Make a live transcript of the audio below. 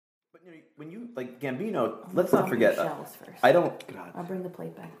When you like Gambino, let's not forget. I don't. God. I'll bring the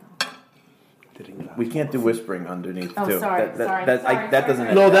plate back though. We can't do whispering underneath too. Sorry. That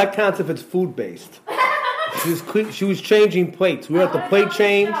doesn't. No, that counts if it's food based. She was changing plates. We were at the plate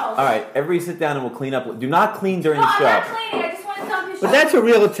change. All right, everybody sit down and we'll clean up. Do not clean during the show. I'm not cleaning. I just want to dump your But that's a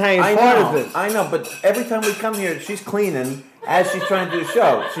real Italian part of it. I know, but every time we come here, she's cleaning as she's trying to do the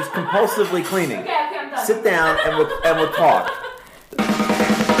show. She's compulsively cleaning. Okay, I'm done. Sit down and we'll talk.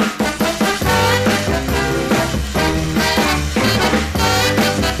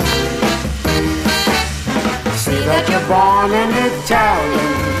 See that you're born an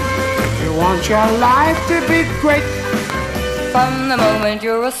Italian. You want your life to be great. From the moment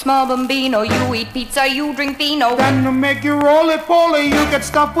you're a small bambino, you eat pizza, you drink vino. Then to make you roly-poly, you get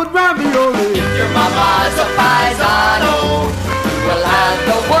stuffed with ravioli. If your mama's a paisano, you will have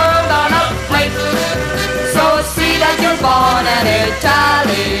the world on a plate. So see that you're born an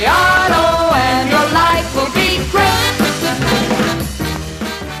Italiano, and your life will be great.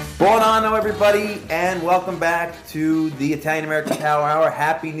 Buonanno, everybody, and welcome back to the Italian American Power Hour.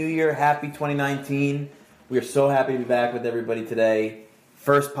 Happy New Year, happy 2019. We are so happy to be back with everybody today.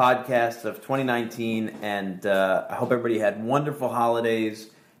 First podcast of 2019, and I hope everybody had wonderful holidays,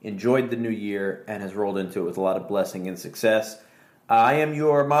 enjoyed the new year, and has rolled into it with a lot of blessing and success. I am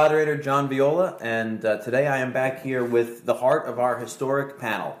your moderator, John Viola, and today I am back here with the heart of our historic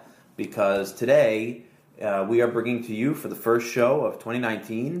panel, because today we are bringing to you for the first show of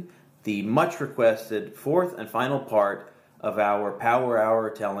 2019 the much-requested fourth and final part of our Power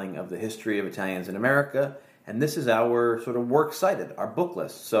Hour telling of the history of Italians in America, and this is our sort of works cited, our book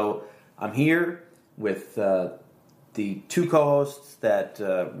list. So I'm here with the two co-hosts that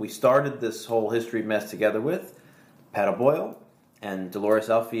we started this whole history mess together with, Pat Boyle and Dolores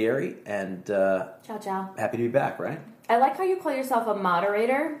Alfieri, and Ciao. Happy to be back, right? I like how you call yourself a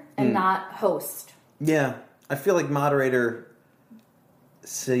moderator and not host. Yeah, I feel like moderator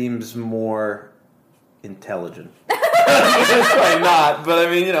seems more intelligent. It's probably not, but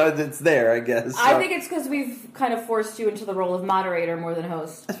I mean, it's there, I guess. So. I think it's because we've kind of forced you into the role of moderator more than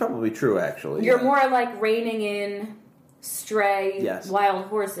host. That's probably true, actually. You're more like reining in stray wild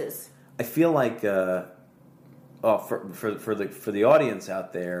horses. I feel like, for the audience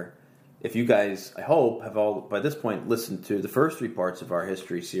out there, if you guys, I hope, have all by this point listened to the first three parts of our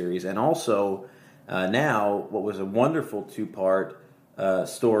history series, and also now what was a wonderful two-part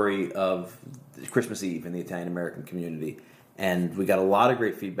story of Christmas Eve in the Italian American community, and we got a lot of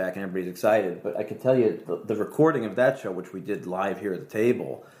great feedback and everybody's excited. But I can tell you the recording of that show, which we did live here at the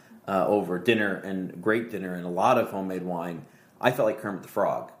table over dinner and great dinner and a lot of homemade wine, I felt like Kermit the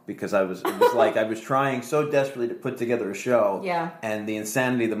Frog because it was like I was trying so desperately to put together a show, and the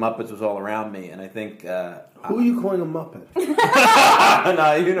insanity of the Muppets was all around me, and I think who are you calling a Muppet?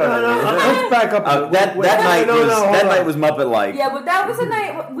 No, you know what I mean. Let's back up. That night was Muppet-like. Yeah, but that was a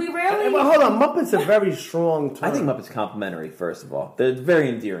night we rarely. Well, hold on, Muppet's a very strong term. I think Muppet's complimentary. First of all, they're very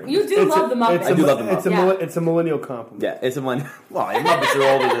endearing. You do love the Muppets. I do love the Muppets. It's a millennial compliment. Yeah, it's a millennial. Well, the Muppets are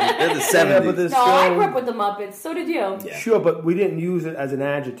older they're the 70s. I grew up with the Muppets. So did you. Yeah. Sure, but we didn't use it as an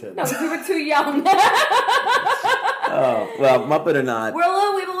adjective. No, we were too young. Oh, well, Muppet or not. We have a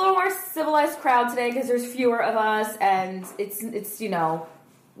little more civilized crowd today because there's fewer of us, and it's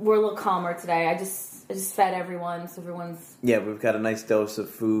we're a little calmer today. I just fed everyone, so everyone's... Yeah, we've got a nice dose of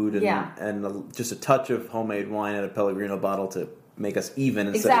food and just a touch of homemade wine in a Pellegrino bottle to make us even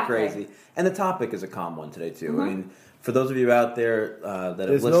instead of crazy. And the topic is a calm one today, too. Mm-hmm. I mean, for those of you out there that have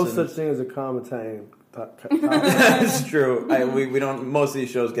listened... There's no such thing as a calm Italian That's true. We don't... Most of these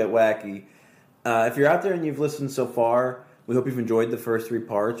shows get wacky. If you're out there and you've listened so far, we hope you've enjoyed the first three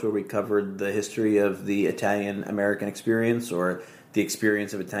parts where we covered the history of the Italian-American experience or the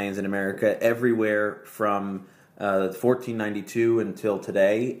experience of Italians in America everywhere from 1492 until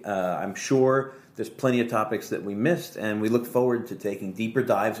today. I'm sure there's plenty of topics that we missed, and we look forward to taking deeper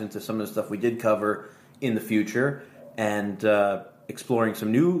dives into some of the stuff we did cover in the future and exploring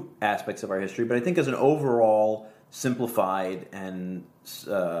some new aspects of our history. But I think as an overall simplified and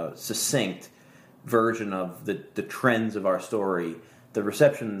succinct version of the trends of our story, the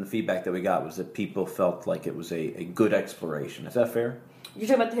reception and the feedback that we got was that people felt like it was a good exploration. Is that fair? You're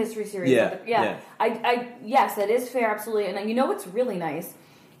talking about the history series? Yeah. Yes, that is fair, absolutely. And you know what's really nice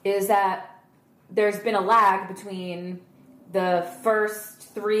is that there's been a lag between the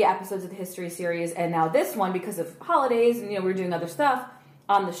first three episodes of the history series and now this one because of holidays and we're doing other stuff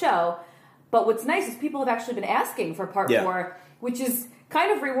on the show. But what's nice is people have actually been asking for part 4, which is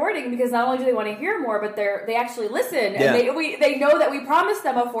kind of rewarding because not only do they want to hear more, but they actually listen and they know that we promised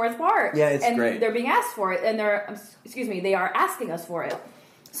them a fourth part. Yeah, it's great. They're being asked for it, and they are asking us for it.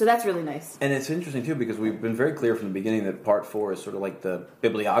 So that's really nice. And it's interesting, too, because we've been very clear from the beginning that part 4 is sort of like the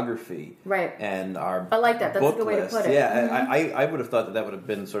bibliography. Right. And our I like that. That's a good way to put it. Yeah, Mm-hmm. I would have thought that would have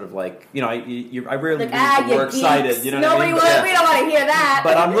been sort of like, I rarely Like, use the word excited. You know Nobody what I mean? we don't want to hear that.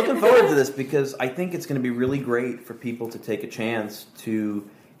 But I'm looking forward to this because I think it's going to be really great for people to take a chance to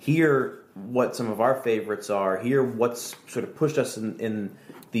hear what some of our favorites are, hear what's sort of pushed us in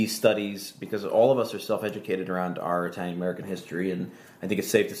these studies, because all of us are self-educated around our Italian-American history, and I think it's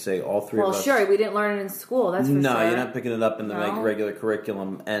safe to say all three of us... Well, sure, we didn't learn it in school, that's for sure. No, you're not picking it up in the regular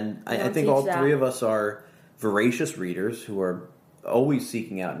curriculum, and I think all three of us are voracious readers who are always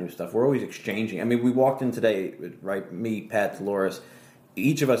seeking out new stuff. We're always exchanging. I mean, we walked in today, right, me, Pat, Dolores,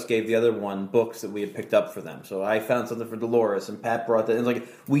 each of us gave the other one books that we had picked up for them. So I found something for Dolores, and Pat brought that. It's like,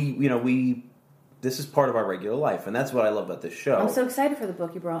 this is part of our regular life, and that's what I love about this show. I'm so excited for the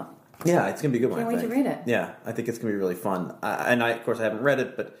book you brought. Yeah, it's going to be a good one. Can't wait to read it. Yeah, I think it's going to be really fun. Of course, I haven't read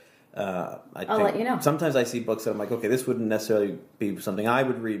it, but I'll let you know. Sometimes I see books that I'm like, okay, this wouldn't necessarily be something I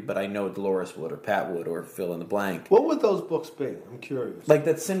would read, but I know Dolores would, or Pat would, or fill in the blank. What would those books be? I'm curious. Like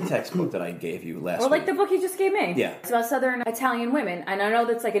that syntax book that I gave you last week. Or like the book you just gave me. Yeah. It's about Southern Italian women, and I know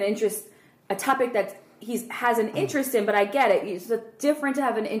that's like a topic that he has an interest in, but I get it. It's different to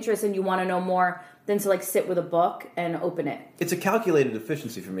have an interest and you want to know more than to like sit with a book and open it. It's a calculated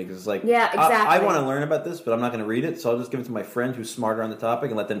efficiency for me because it's like, yeah, exactly. I want to learn about this, but I'm not going to read it, so I'll just give it to my friend who's smarter on the topic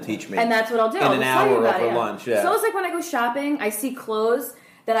and let them teach me. And that's what I'll do. In an hour over lunch. Yeah. So it's like when I go shopping, I see clothes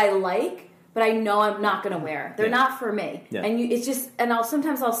that I like, but I know I'm not going to wear. They're not for me. Yeah. And it's just, and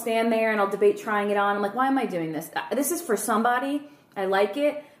sometimes I'll stand there and I'll debate trying it on. I'm like, why am I doing this? This is for somebody. I like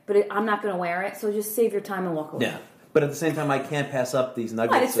it, but I'm not going to wear it. So just save your time and walk away. Yeah. But at the same time, I can't pass up these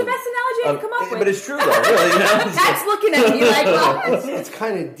nuggets. What? It's the best analogy I can come up with. But it's true, though. Really, Pat's looking at me like, what? It's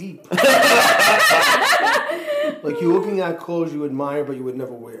kind of deep. Like you're looking at clothes you admire, but you would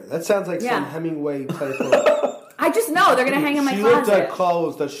never wear. That sounds like some Hemingway type of... I just know they're going to hang in my closet. She looked at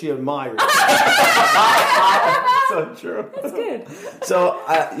clothes that she admired. So true. That's good. So,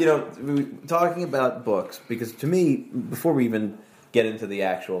 talking about books, because to me, before we even get into the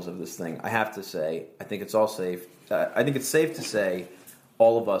actuals of this thing, I have to say, I think it's safe to say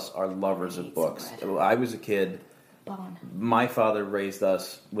all of us are lovers of books. I was a kid. My father raised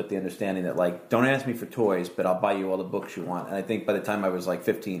us with the understanding that, like, don't ask me for toys, but I'll buy you all the books you want. And I think by the time I was like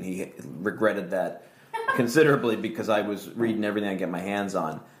 15, he regretted that considerably because I was reading everything I get my hands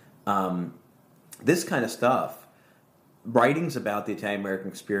on. This kind of stuff, writings about the Italian-American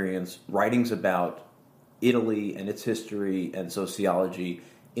experience, writings about Italy and its history and sociology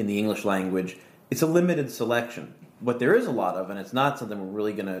in the English language, it's a limited selection. What there is a lot of, and it's not something we're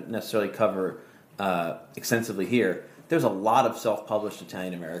really going to necessarily cover extensively here, there's a lot of self-published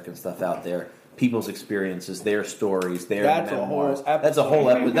Italian-American stuff out there. People's experiences, their stories, their memoirs. That's a whole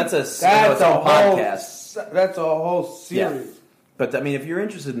episode. That's a podcast. That's a whole series. Yeah. But I mean, if you're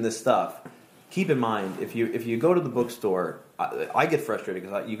interested in this stuff, keep in mind if you go to the bookstore, I get frustrated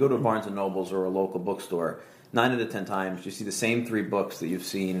because you go to a Barnes and Nobles or a local bookstore. 9 out of 10 times you see the same 3 books that you've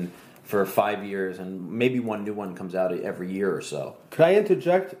seen for 5 years, and maybe one new one comes out every year or so. Could I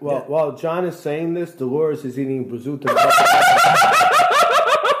interject? While John is saying this, Dolores is eating prosciutto.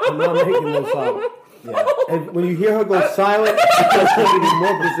 I'm not making this up. Yeah. And when you hear her go silent, because she's eating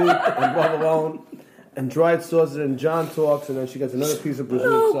more prosciutto and provolone and dried sausage, and John talks, and then she gets another piece of prosciutto.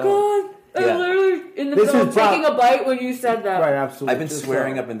 Oh, God. I'm literally in the middle of taking a bite when you said that. Right, absolutely. I've been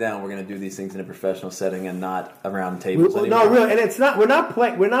swearing up and down we're going to do these things in a professional setting and not around tables anymore. No, really, and it's not. We're not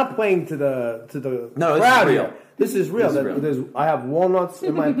playing to the no, crowd this is real. here. This is real. I have walnuts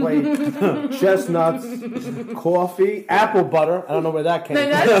in my plate, chestnuts, coffee, apple butter. I don't know where that came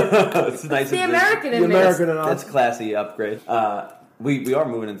from. It's nice. The American in That's classy upgrade. We are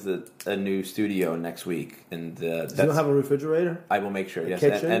moving into a new studio next week, and you don't have a refrigerator? I will make sure. Yes,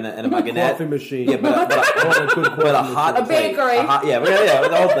 kitchen? and a maganette, coffee machine. Yeah, but a hot a bakery.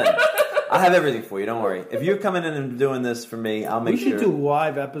 The whole thing. I'll have everything for you. Don't worry. If you're coming in and doing this for me, I'll make sure. We should do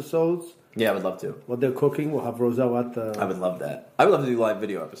live episodes. Yeah, I would love to. What they're cooking, we'll have Roselle at the... I would love that. I would love to do live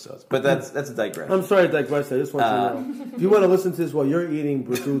video episodes, but that's a digression. I'm sorry to digress. I just want you to know. If you want to listen to this while you're eating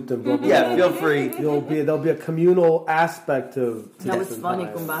prosciutto and provolone, yeah, feel free. There'll be a communal aspect to that was funny,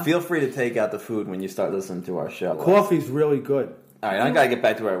 Kumba. Feel free to take out the food when you start listening to our show. Coffee's really good. All right, I got to get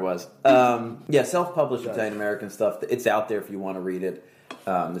back to where I was. Self-published Italian-American stuff. It's out there if you want to read it.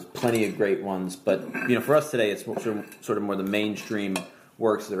 There's plenty of great ones, but for us today, it's sort of more the mainstream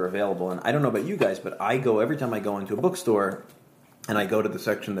works that are available. And I don't know about you guys, but every time I go into a bookstore and I go to the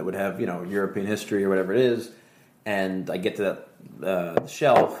section that would have European history or whatever it is, and I get to that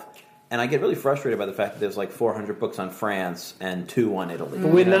shelf, And I get really frustrated by the fact that there's like 400 books on France and 2 on Italy.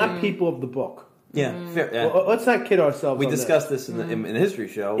 But we're not people of the book. Yeah, fair. Yeah. Well, let's not kid ourselves. We discussed this in the history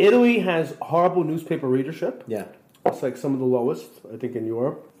show. Italy has horrible newspaper readership. Yeah. It's like some of the lowest, I think, in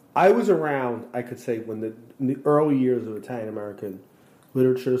Europe. I was around, I could say, in the early years of Italian-American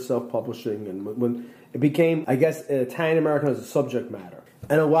literature, self-publishing, and when it became, I guess, Italian-American as a subject matter.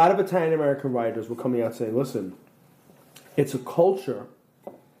 And a lot of Italian-American writers were coming out saying, listen, it's a culture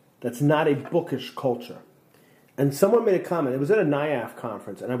that's not a bookish culture. And someone made a comment. It was at a IAP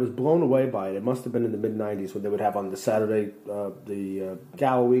conference, and I was blown away by it. It must have been in the mid-'90s when they would have on the Saturday, the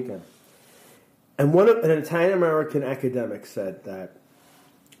gala weekend. And an Italian-American academic said that,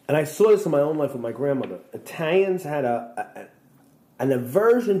 and I saw this in my own life with my grandmother, Italians had an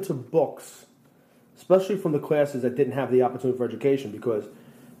aversion to books, especially from the classes that didn't have the opportunity for education, because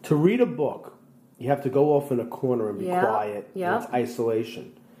to read a book, you have to go off in a corner and be quiet. And it's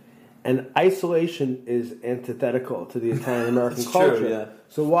isolation. And isolation is antithetical to the Italian-American culture. True, yeah.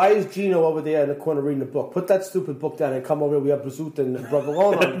 So why is Gino over there in the corner reading a book? Put that stupid book down and come over here. We have prosciutto and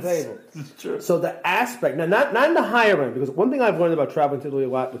provolone on the table. It's true. So the aspect, now not in the higher end, because one thing I've learned about traveling to Italy a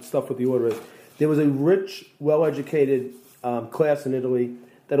lot with stuff with the order is there was a rich, well-educated class in Italy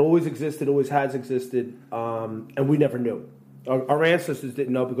that always existed, always has existed, and we never knew. Our ancestors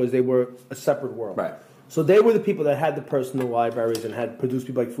didn't know because they were a separate world. Right. So they were the people that had the personal libraries and had produced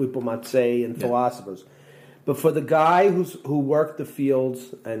people like Filippo Mazzei and philosophers. But for the guy who worked the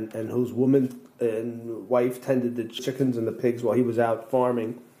fields and whose woman and wife tended the chickens and the pigs while he was out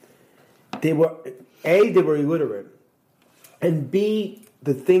farming, they were illiterate, and B,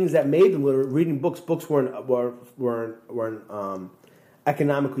 the things that made them literate, reading books weren't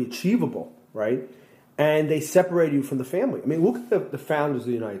economically achievable, right? And they separated you from the family. I mean, look at the founders of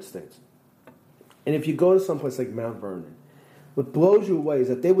the United States. And if you go to someplace like Mount Vernon, what blows you away is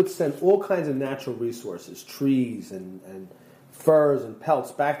that they would send all kinds of natural resources, trees and furs and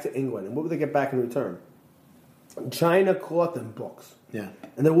pelts back to England. And what would they get back in return? China, cloth, and books. Yeah.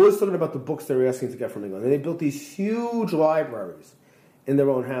 And they were always talking about the books they were asking to get from England. And they built these huge libraries in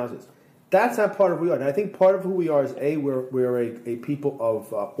their own houses. That's not part of who we are. And I think part of who we are is, we're a people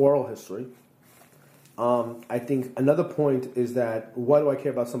of oral history. I think another point is that, why do I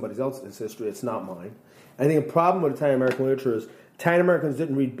care about somebody else's history? It's not mine. I think a problem with Italian-American literature is Italian-Americans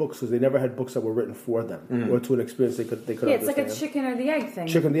didn't read books because they never had books that were written for them or to an experience they could understand. It's like a chicken or the egg thing.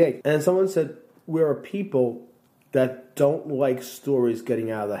 Chicken or the egg. And someone said, we're a people that don't like stories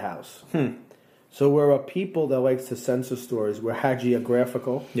getting out of the house. So we're a people that likes to censor stories. We're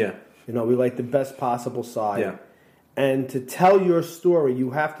hagiographical. Yeah. We like the best possible side. Yeah. And to tell your story,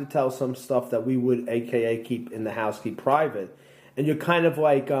 you have to tell some stuff that we would, a.k.a. keep in the house, keep private. And you're kind of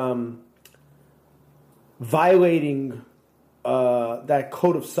like violating that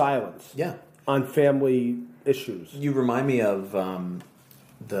code of silence on family issues. You remind me of when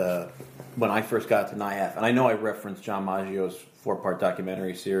I first got to IAP, and I know I referenced John Maggio's 4-part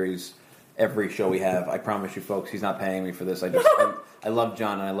documentary series every show we have. I promise you folks, he's not paying me for this. I love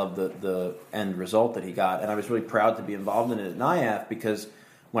John, and I love the end result that he got, and I was really proud to be involved in it at IAP because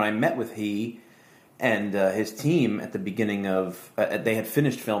when I met with he and his team at the beginning of, they had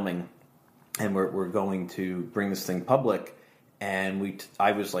finished filming, and we're going to bring this thing public, and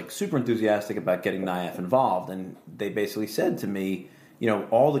I was like super enthusiastic about getting IAP involved, and they basically said to me,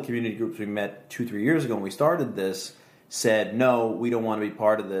 all the community groups we met 2-3 years ago when we started this said, no, we don't want to be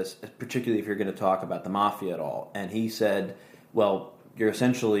part of this, particularly if you're going to talk about the mafia at all. And he said, well, you're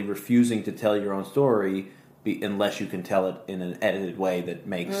essentially refusing to tell your own story unless you can tell it in an edited way that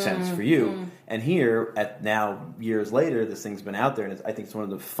makes sense for you. And here, now years later, this thing's been out there, and I think it's one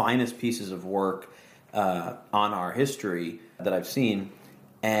of the finest pieces of work on our history that I've seen.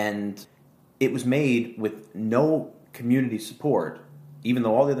 And it was made with no community support, even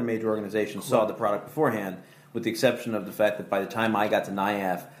though all the other major organizations saw the product beforehand, with the exception of the fact that by the time I got to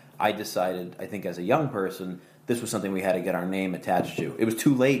IAP, I decided, I think as a young person, this was something we had to get our name attached to. It was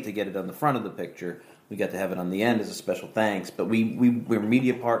too late to get it on the front of the picture. We got to have it on the end as a special thanks. But we're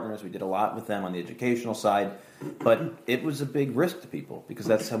media partners. We did a lot with them on the educational side. But it was a big risk to people because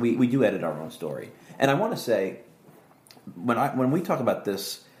that's how we do edit our own story. And I want to say, when we talk about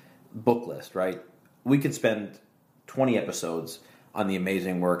this book list, right, we could spend 20 episodes on the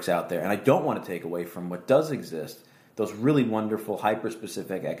amazing works out there. And I don't want to take away from what does exist, those really wonderful,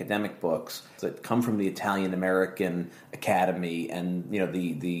 hyper-specific academic books that come from the Italian-American Academy and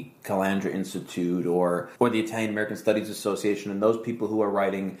the Calandra Institute or the Italian-American Studies Association and those people who are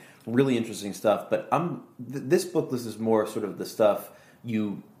writing really interesting stuff. But this book list is more sort of the stuff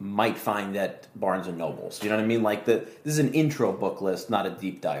you might find at Barnes and Nobles. You know what I mean? Like this is an intro book list, not a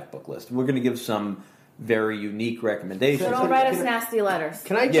deep dive book list. We're going to give some very unique recommendations. So don't write us nasty letters.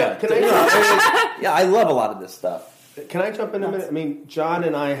 Can I? Yeah, yeah, I love a lot of this stuff. Can I jump in a minute? I mean, John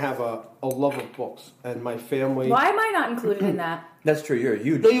and I have a love of books, and my family. Why am I not included in that? That's true. You're a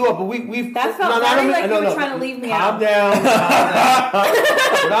huge. No, you are, but we've. That felt very like you were trying to leave me out. Calm down.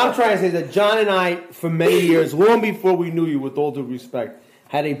 What I'm trying to say is that John and I, for many years, long before we knew you, with all due respect,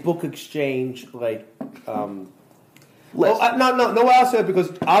 had a book exchange like. No, I'll say it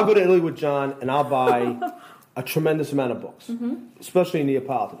because I'll go to Italy with John and I'll buy a tremendous amount of books, especially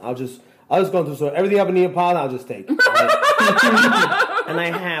Neapolitan. I'll just go into the store. Everything I have in Neapolitan, I'll just take. And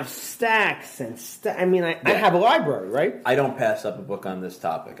I have stacks and I mean, I have a library, right? I don't pass up a book on this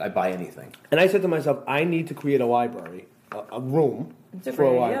topic. I buy anything. And I said to myself, I need to create a library, a room for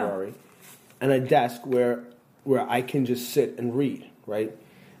a library, and a desk where I can just sit and read, right?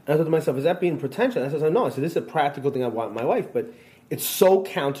 And I thought to myself, is that being pretentious? And I said, no. I said, this is a practical thing I want in my life, but it's so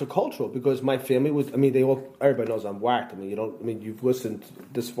countercultural because my family was, I mean, everybody knows I'm whacked. I mean, you've listened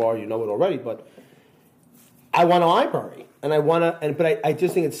this far, you know it already, but I want a library. And I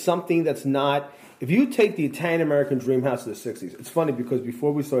just think it's something that's not, if you take the Italian-American dream house of the 60s, it's funny because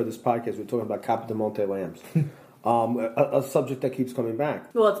before we started this podcast, we were talking about Capodimonte lambs. A subject that keeps coming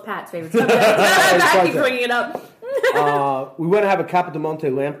back. Well, it's Pat's favorite subject. I keep bringing it up. We want to have a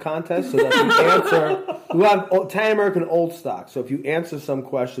Capodimonte lamp contest so that you answer. We have Italian American old stock. So if you answer some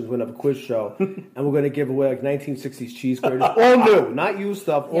questions, we're going to have a quiz show, and we're going to give away like 1960s cheese graters, all new, not used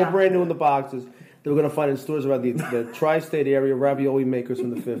stuff, all brand new in the boxes that we're going to find in stores around the tri-state area, ravioli makers from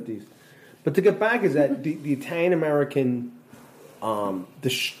the 50s. But to get back is that the Italian American, the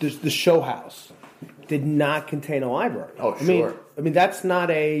show house did not contain a library. Oh, sure. I mean that's not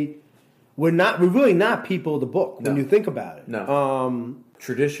a. We're really not people of the book when you think about it. No.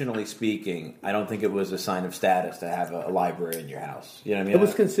 Traditionally speaking, I don't think it was a sign of status to have a library in your house. You know what I mean? It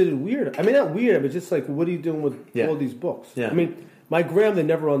was considered weird. I mean, not weird, but just like, what are you doing with all these books? Yeah. I mean, my grandmother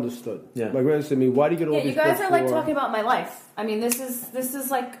never understood. Yeah. My grandmother said to me, why do you get all these books? You guys are like talking about my life. I mean, this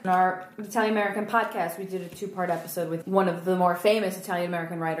is like in our Italian American podcast. We did a 2-part episode with one of the more famous Italian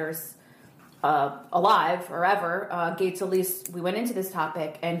American writers alive or ever, Gates Elise. We went into this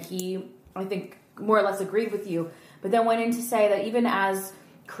topic, and he, I think, more or less agreed with you, but then went in to say that even as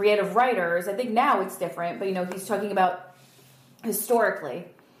creative writers, I think now it's different, but he's talking about historically,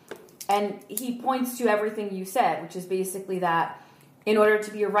 and he points to everything you said, which is basically that in order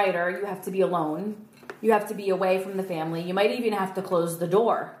to be a writer, you have to be alone, you have to be away from the family, you might even have to close the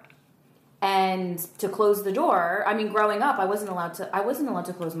door. And to close the door, I mean, growing up, I wasn't allowed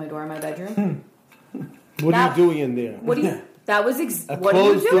to close my door in my bedroom. What are you doing in there? What are you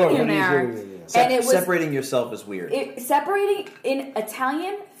doing in there? And it was separating yourself is weird. Separating in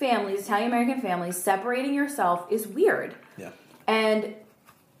Italian American families, separating yourself is weird. Yeah. And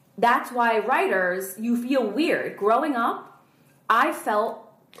that's why writers, you feel weird. Growing up, I felt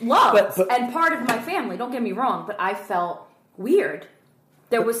loved and part of my family. Don't get me wrong, but I felt weird.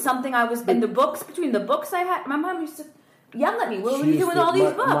 There was something I was in the books. Between the books I had, my mom used to yell at me. What are you doing with all these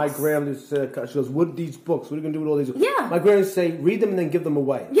books? My grandmother said, she goes, "What are these books? What are you going to do with all these books?" Yeah. My grandmother would say, "Read them and then give them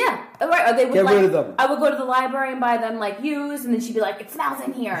away." Yeah, right. Or they would get rid of them. I would go to the library and buy them used, and then she'd be like, "It smells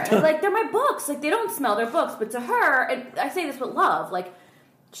in here." And I was they're my books. They don't smell. They're books. But to her, and I say this with love,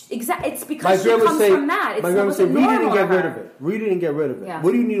 it's because she comes from that. It's my grandma would say, "Read it and get rid of it. Read it and get rid of it." Yeah.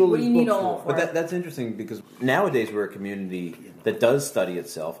 What do you need all these books for? But that's interesting because nowadays we're a community that does study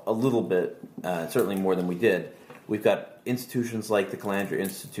itself a little bit, certainly more than we did. We've got institutions like the Calandra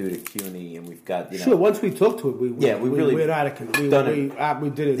Institute at CUNY, and we've got sure. Once we took to it, we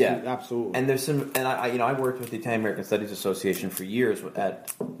did it. Yeah, absolutely. And there's some, and I worked with the Italian American Studies Association for years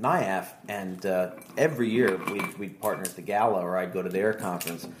at IAP, and every year we'd partner at the gala, or I'd go to their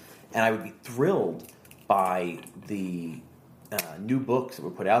conference, and I would be thrilled by the new books that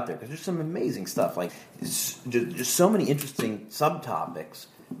were put out there because there's some amazing stuff, just so many interesting subtopics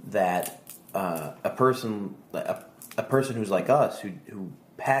that a person who's like us, who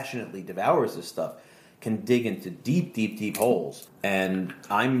passionately devours this stuff, can dig into deep holes. And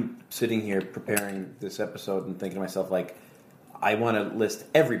I'm sitting here preparing this episode and thinking to myself, I want to list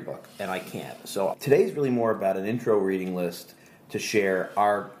every book, and I can't. So today's really more about an intro reading list to share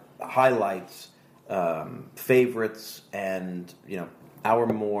our highlights, favorites, and our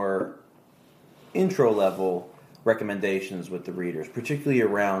more intro level recommendations with the readers, particularly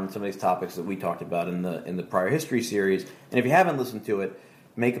around some of these topics that we talked about in the prior history series. And if you haven't listened to it,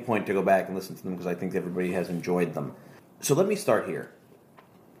 make a point to go back and listen to them because I think everybody has enjoyed them. So let me start here.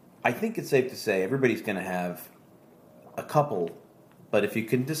 I think it's safe to say everybody's going to have a couple but if you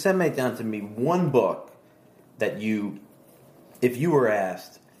can disseminate down to me one book that if you were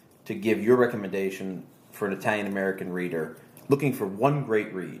asked to give your recommendation for an Italian-American reader looking for one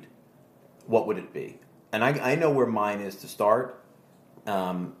great read, what would it be? And I know where mine is to start,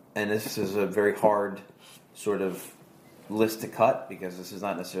 and this is a very hard sort of list to cut because this is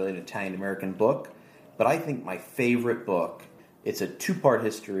not necessarily an Italian-American book, but I think my favorite book, it's a 2-part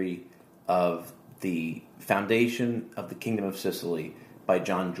history of the foundation of the Kingdom of Sicily by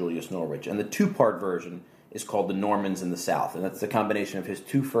John Julius Norwich. And the 2-part version is called The Normans in the South, and that's the combination of his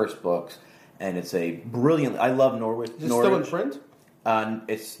 2 first books, and it's a brilliant... I love Norwich. Is it still in print?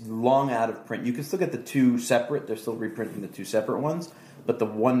 It's long out of print. You can still get the 2 separate. They're still reprinting the 2 separate ones, but the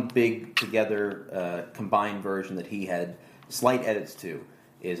one big together combined version that he had slight edits to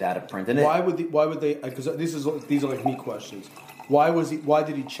is out of print. And why would they? Because these are like me questions. Why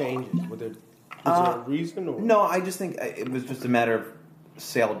did he change it? Was there a reason? Or? No, I just think it was just a matter of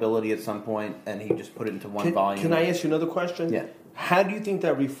saleability at some point, and he just put it into one volume. Can I ask you another question? Yeah. How do you think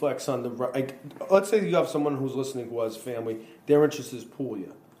that reflects on let's say you have someone who's listening who has family, their interest is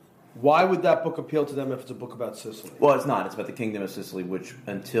Puglia. Why would that book appeal to them if it's a book about Sicily? Well, it's not. It's about the Kingdom of Sicily, which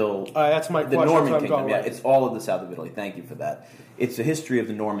until that's my the question. Norman Kingdom. Yeah, it's all of the south of Italy. Thank you for that. It's the history of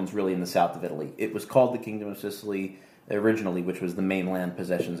the Normans, really, in the south of Italy. It was called the Kingdom of Sicily originally, which was the mainland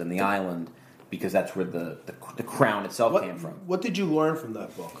possessions in the island, because that's where the crown itself came from. What did you learn from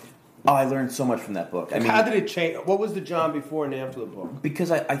that book? Oh, I learned so much from that book. How did it change? What was the John before and after the book?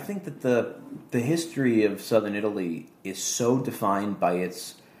 Because I think that the history of southern Italy is so defined by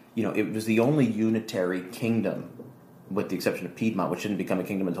its... it was the only unitary kingdom, with the exception of Piedmont, which didn't become a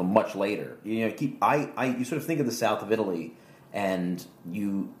kingdom until much later. You sort of think of the south of Italy, and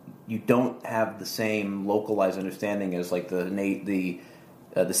you don't have the same localized understanding as like the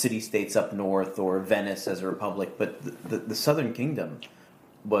city-states up north or Venice as a republic, but the southern kingdom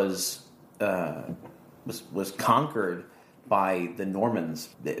was conquered by the Normans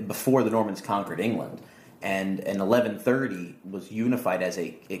before the Normans conquered England. And in 1130 was unified as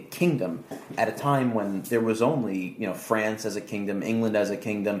a kingdom at a time when there was only France as a kingdom, England as a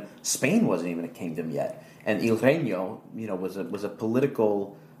kingdom, Spain wasn't even a kingdom yet, and Il Regno was a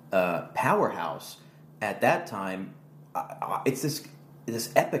political powerhouse at that time. It's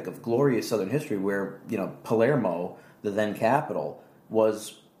this epic of glorious southern history where Palermo, the then capital,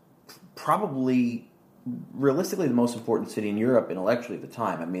 was probably realistically the most important city in Europe intellectually at the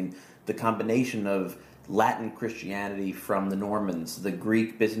time. I mean, the combination of Latin Christianity from the Normans, the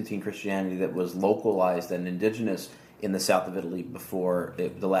Greek Byzantine Christianity that was localized and indigenous in the south of Italy before the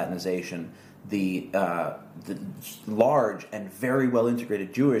Latinization, the large and very well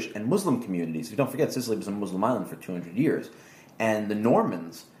integrated Jewish and Muslim communities. Don't forget, Sicily was a Muslim island for 200 years, and the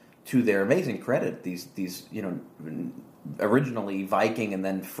Normans, to their amazing credit, these originally Viking and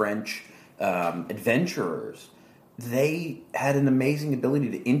then French adventurers, they had an amazing ability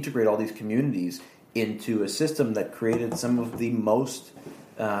to integrate all these communities into a system that created some of the most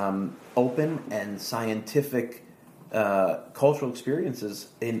open and scientific cultural experiences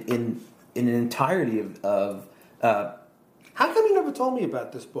in an entirety of how come you never told me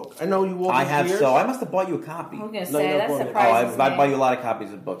about this book? I know you all. I have, years. so I must have bought you a copy. I was going to say, that surprises I me. buy you a lot of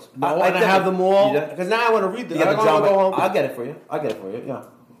copies of books. I have them all because now I want to read them. I don't want to go home. I'll get it for you. Yeah,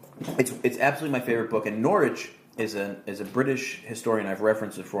 it's absolutely my favorite book. And Norwich is a British historian I've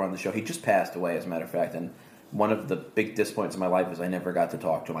referenced before on the show. He just passed away, as a matter of fact. And one of the big disappointments in my life is I never got to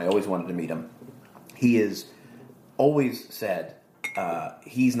talk to him. I always wanted to meet him. He has always said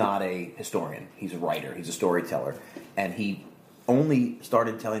he's not a historian. He's a writer. He's a storyteller. And he only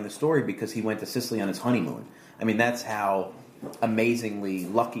started telling the story because he went to Sicily on his honeymoon. I mean, that's how amazingly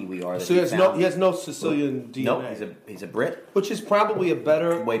lucky we are. That so he has no Sicilian DNA. No, he's a Brit, which is probably a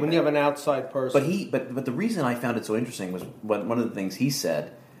better when you have an outside person. But the reason I found it so interesting was one of the things he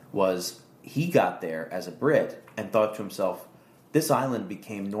said was he got there as a Brit and thought to himself, this island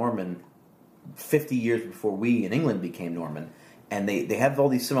became Norman 50 years before we in England became Norman, and they have all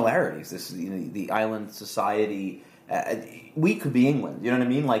these similarities. This the island society. We could be England. You know what I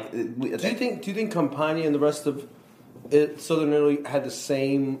mean? Like, do you think Campania and the rest of southern Italy had the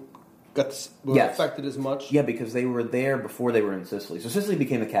same affected as much? Yeah, because they were there before they were in Sicily. So Sicily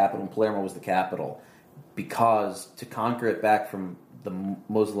became the capital, and Palermo was the capital, because to conquer it back from the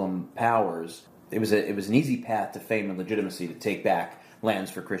Muslim powers, it was an easy path to fame and legitimacy to take back lands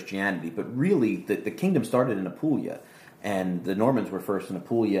for Christianity. But really, the kingdom started in Apulia, and the Normans were first in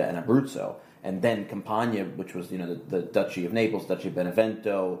Apulia and Abruzzo. and then Campania, which was the Duchy of Naples, Duchy of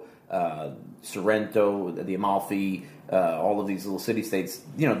Benevento, Sorrento, the Amalfi, all of these little city-states,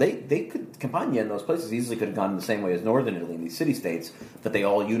 they could, Campania and those places easily could have gone the same way as northern Italy in these city-states, but they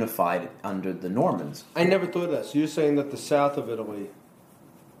all unified under the Normans. I never thought of that. So you're saying that the south of Italy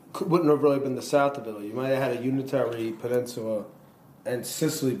wouldn't have really been the south of Italy. You might have had a unitary peninsula and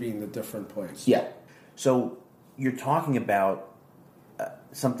Sicily being the different place. Yeah. So you're talking about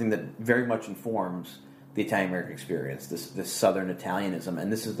something that very much informs the Italian-American experience, this Southern Italianism,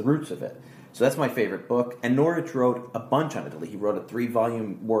 and this is the roots of it. So that's my favorite book. And Norwich wrote a bunch on Italy. He wrote a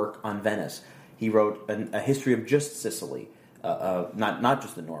 3-volume work on Venice. He wrote a history of just Sicily, not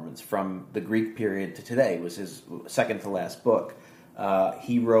just the Normans, from the Greek period to today. It was his second to last book.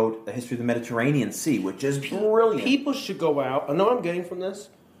 He wrote a history of the Mediterranean Sea, which is brilliant. People should go out. I know what I'm getting from this.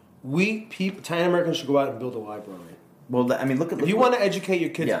 Italian-Americans should go out and build a library. Well, I mean, look at... If you want to educate your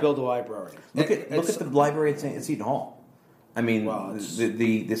kids, build a library. Look at the library at Seton Hall. I mean,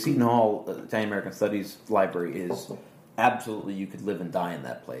 the Seton Hall Italian-American Studies Library is absolutely, you could live and die in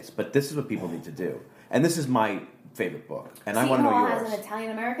that place. But this is what people need to do. And this is my favorite book. And I want to know yours. Seton Hall has an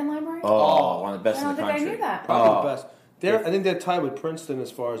Italian-American library? Oh, one of the best in the country. I don't think I knew that. Probably the best. I think they're tied with Princeton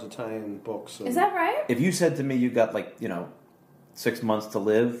as far as Italian books. Is that right? If you said to me you got 6 months to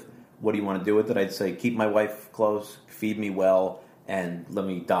live, what do you want to do with it? I'd say keep my wife close, feed me well, and let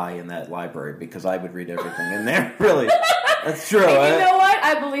me die in that library because I would read everything in there. Really, that's true. Hey, you know what?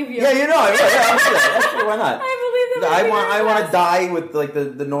 I believe you. Yeah, I would. Actually, why not? I believe that. I want to die with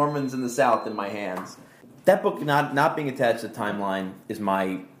the Normans in the South in my hands. That book, not being attached to the timeline, is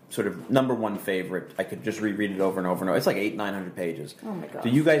my sort of number one favorite. I could just reread it over and over and over. It's like 800-900 pages. Oh my god! Do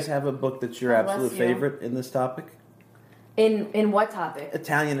you guys have a book that's your absolute favorite in this topic? In what topic?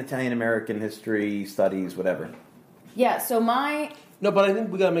 Italian-American history, studies, whatever. Yeah, so No, but I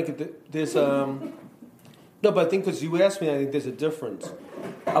think we gotta make it. There's No, but I think because you asked me, I think there's a difference.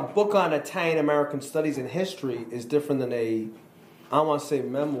 A book on Italian-American studies and history is different than I don't want to say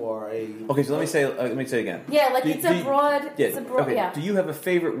memoir. Okay, so let me say again. Yeah, it's a broad. Okay. Yeah. Do you have a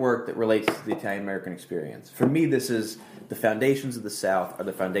favorite work that relates to the Italian-American experience? For me, this is the foundations of the South are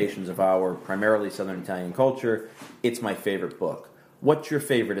the foundations of our primarily Southern Italian culture. It's my favorite book. What's your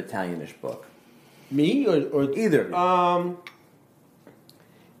favorite Italianish book? Me or either?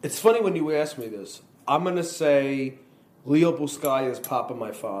 It's funny when you ask me this. I'm gonna say Leo Buscaglia's Papa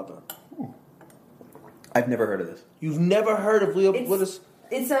My Father. I've never heard of this. You've never heard of Leo?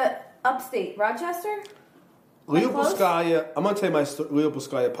 It's a upstate Rochester. Leo Buscaglia. I'm gonna tell you my Leo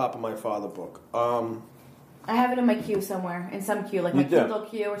Buscaglia Papa My Father book. I have it in my queue somewhere, in some queue, like my Kindle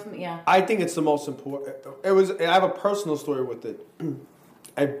queue or something. Yeah. I think it's the most important. I have a personal story with it.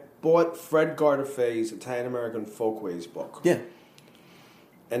 I bought Fred Gardefeuille's Italian American Folkways book. Yeah.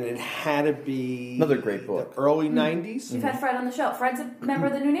 And it had to be another great book. The early '90s. You've had Fred on the show. Fred's a member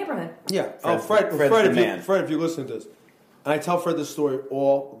of the New Neighborhood. Yeah. Fred's Fred, if you listen to this, and I tell Fred this story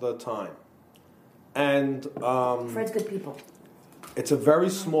all the time. And Fred's good people. It's a very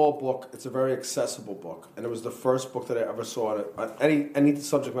small book. It's a very accessible book, and it was the first book that I ever saw on any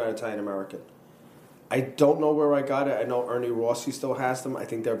subject matter Italian American. I don't know where I got it. I know Ernie Rossi still has them. I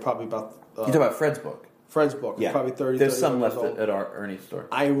think they're probably about. You talk about Fred's book. Fred's book. Yeah. Probably 30. There's some left at our Ernie's store.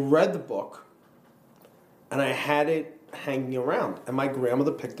 I read the book, and I had it hanging around, and my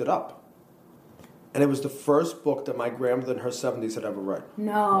grandmother picked it up. And it was the first book that my grandmother in her 70s had ever read.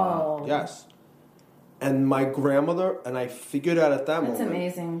 No. Wow. Yes. And my grandmother, and I figured out at that moment. That's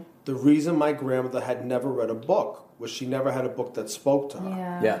amazing. The reason my grandmother had never read a book was she never had a book that spoke to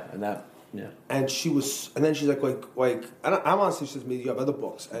her. Yeah, And she was, and then she's like, I want to say, she says, you have other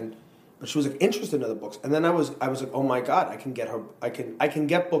books, but she was like interested in other books. And then I was like, oh my God, I can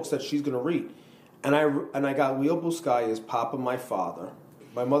get books that she's going to read. And I got Leo Buscaglia's Papa My Father.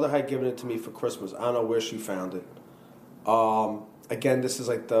 My mother had given it to me for Christmas. I don't know where she found it. Again, this is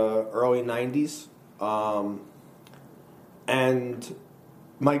like the early 90s. And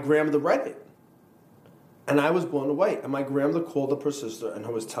my grandmother read it. And I was blown away. And my grandmother called up her sister and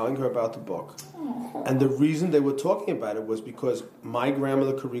was telling her about the book. Aww. And the reason they were talking about it was because my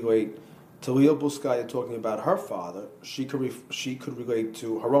grandmother could relate to Leo Buscaglia talking about her father. She could relate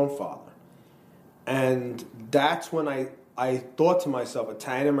to her own father. And that's when I thought to myself,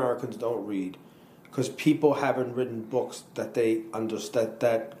 Italian Americans don't read because people haven't written books that they understand,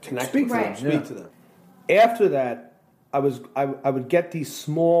 that connect with them, speak to them. After that, I would get these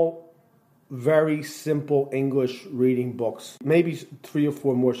small, very simple English reading books, maybe 3 or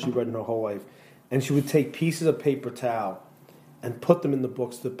 4 more she read in her whole life, and she would take pieces of paper towel and put them in the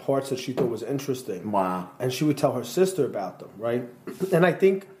books, the parts that she thought was interesting. Wow. And she would tell her sister about them, right? And I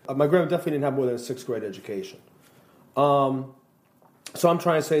think my grandma definitely didn't have more than a 6th grade education. So I'm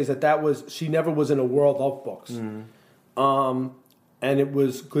trying to say is that was, she never was in a world of books. And it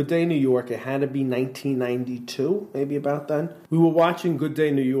was Good Day New York. It had to be 1992, maybe about then. We were watching Good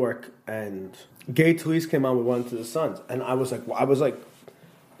Day New York, and Gay Talese came on with One to the Suns. And I was like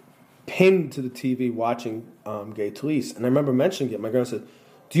pinned to the TV watching Gay Talese. And I remember mentioning it. My grandma said,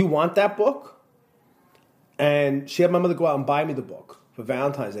 "Do you want that book?" And she had my mother go out and buy me the book for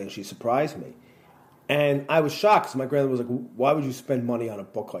Valentine's Day, and she surprised me. And I was shocked because my grandmother was like, "Why would you spend money on a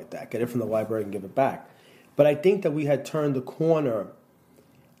book like that? Get it from the library and give it back." But I think that we had turned the corner,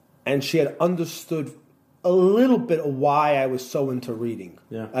 and she had understood a little bit of why I was so into reading,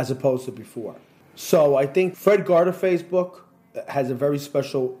 as opposed to before. So I think Fred Gardefeuille's book has a very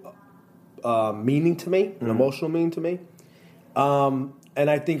special meaning to me, an emotional meaning to me. And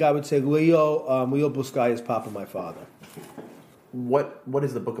I think I would say Leo Buscaglia is Papa My Father. What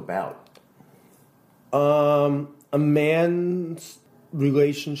is the book about? A man's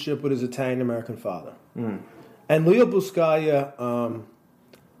relationship with his Italian-American father. And Leo Buscaglia,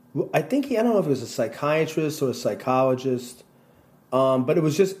 I think I don't know if he was a psychiatrist or a psychologist, but it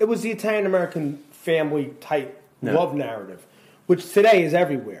was the Italian-American family type love narrative, which today is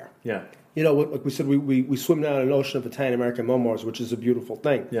everywhere. Yeah. You know, like we said, we swim down an ocean of Italian-American memoirs, which is a beautiful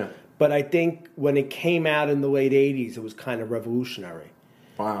thing. Yeah. But I think when it came out in the late 80s, it was kind of revolutionary.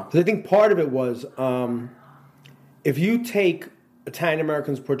 Wow. Because I think part of it was, if you take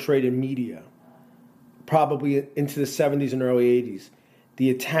Italian-Americans portrayed in media, probably into the 70s and early 80s, the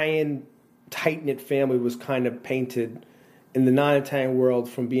Italian tight-knit family was kind of painted in the non-Italian world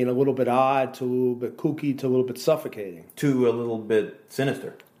from being a little bit odd to a little bit kooky to a little bit suffocating. To a little bit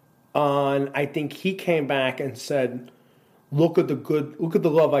sinister. And I think he came back and said, look at the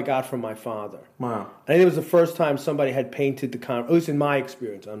love I got from my father. Wow. I think it was the first time somebody had painted at least in my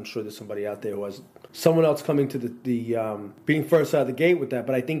experience. I'm sure there's somebody out there who has someone else coming to the being first out of the gate with that.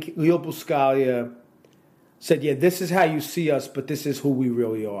 But I think Leo Buscaglia said, yeah, this is how you see us, but this is who we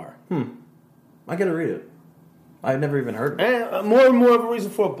really are. I got to read it. I've never even heard of it. And more and more of a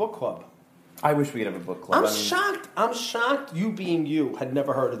reason for a book club. I wish we could have a book club. I'm shocked you being you had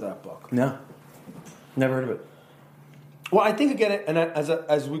never heard of that book. No. Never heard of it. Well, I think, again, and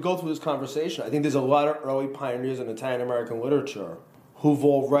as we go through this conversation, I think there's a lot of early pioneers in Italian-American literature who've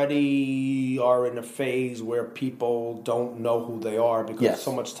already are in a phase where people don't know who they are because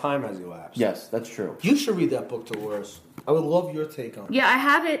so much time has elapsed. Yes, that's true. You should read that book, Dolores. I would love your take on it. Yeah, I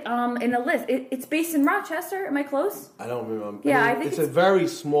have it in a list. It's based in Rochester. Am I close? I don't remember. Yeah, I mean, it's a very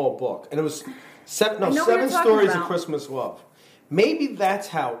small book. And it was seven stories of Christmas love. Maybe that's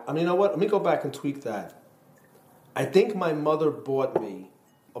how... I mean, you know what? Let me go back and tweak that. I think my mother bought me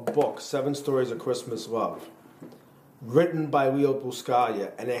a book, 7 Stories of Christmas Love, written by Leo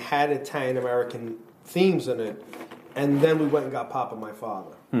Buscaglia, and it had Italian-American themes in it, and then we went and got Papa My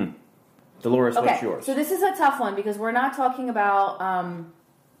Father. Dolores, what's yours? So this is a tough one because we're not talking about...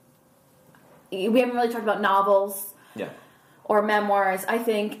 we haven't really talked about novels or memoirs. I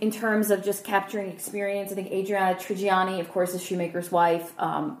think in terms of just capturing experience, I think Adriana Trigiani, of course, is Shoemaker's wife,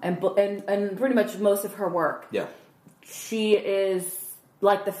 and pretty much most of her work. Yeah. She is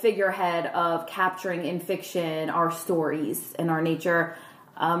like the figurehead of capturing in fiction our stories and our nature.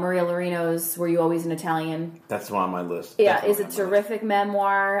 Maria Lorino's Were You Always an Italian? That's on my list. Yeah, is a terrific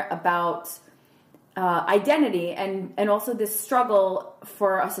memoir about identity and also this struggle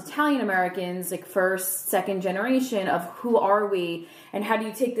for us Italian Americans, like first, second generation, of who are we and how do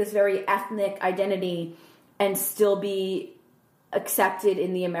you take this very ethnic identity and still be accepted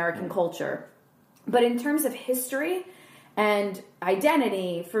in the American culture. But in terms of history and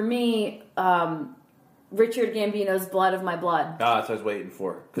identity, for me, Richard Gambino's Blood of My Blood. That's what I was waiting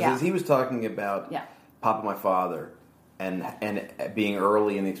for. Because he was talking about Papa My Father and being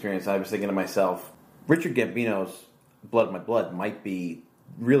early in the experience, I was thinking to myself, Richard Gambino's Blood of My Blood might be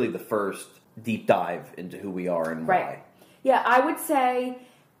really the first deep dive into who we are and why. Yeah, I would say,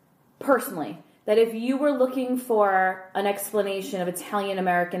 personally, that if you were looking for an explanation of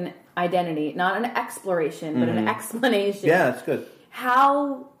Italian-American identity, not an exploration, but an explanation. Yeah, that's good.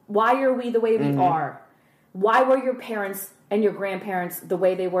 Why are we the way we are? Why were your parents and your grandparents the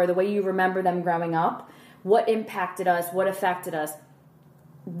way they were, the way you remember them growing up? What impacted us? What affected us?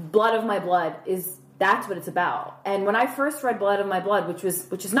 Blood of My Blood that's what it's about. And when I first read Blood of My Blood, which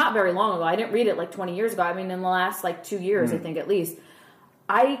is not very long ago, I didn't read it like 20 years ago. I mean, in the last like 2 years, I think at least,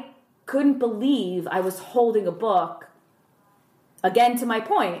 I couldn't believe I was holding a book. Again, to my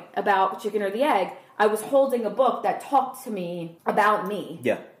point about chicken or the egg, I was holding a book that talked to me about me.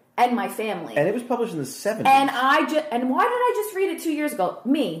 Yeah. And my family. And it was published in the 70s. And why did I just read it 2 years ago?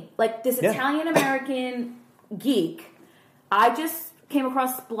 Me, like this Italian American geek, I just came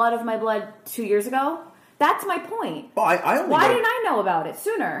across Blood of My Blood 2 years ago. That's my point. Well, why didn't I know about it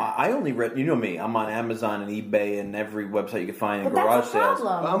sooner? I only read, you know me, I'm on Amazon and eBay and every website you can find in but garage that's a sales.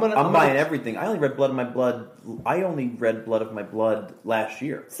 problem. I'm buying everything. I only read Blood of My Blood. I only read Blood of My Blood last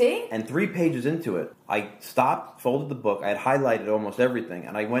year. See? And 3 pages into it, I stopped, folded the book. I had highlighted almost everything,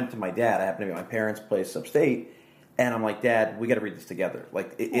 and I went to my dad. I happened to be at my parents' place upstate, and I'm like, Dad, we got to read this together.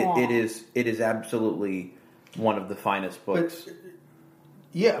 Like it is absolutely one of the finest books.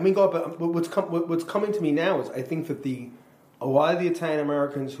 Yeah, I mean, but what's coming to me now is I think that a lot of the Italian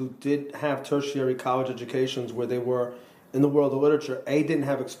Americans who did have tertiary college educations where they were in the world of literature, didn't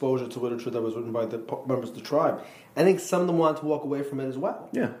have exposure to literature that was written by the members of the tribe. I think some of them wanted to walk away from it as well.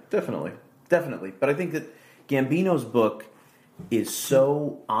 Yeah, definitely. But I think that Gambino's book is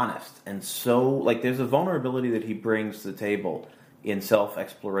so honest and so, like, there's a vulnerability that he brings to the table in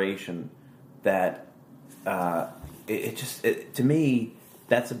self-exploration that to me,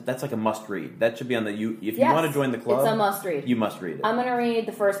 that's like a must read. That should be on the if you want to join the club. It's a must read. You must read it. I'm going to read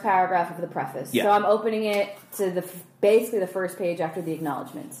the first paragraph of the preface. Yeah. So I'm opening it to basically the first page after the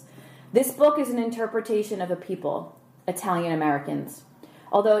acknowledgments. This book is an interpretation of a people, Italian Americans.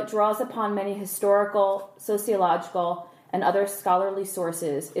 Although it draws upon many historical, sociological, and other scholarly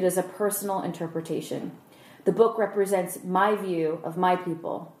sources, it is a personal interpretation. The book represents my view of my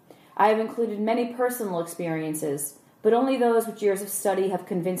people. I have included many personal experiences, but only those which years of study have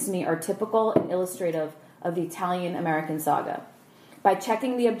convinced me are typical and illustrative of the Italian-American saga. By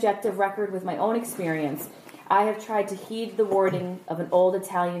checking the objective record with my own experience, I have tried to heed the wording of an old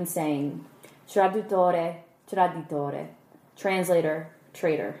Italian saying, traduttore, traditore, translator,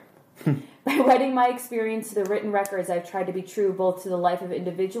 traitor. By wedding my experience to the written records, I've tried to be true both to the life of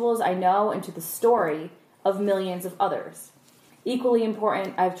individuals I know and to the story of millions of others. Equally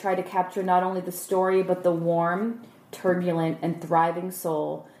important, I've tried to capture not only the story, but the warm, turbulent, and thriving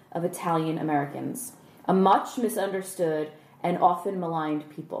soul of Italian Americans, a much misunderstood and often maligned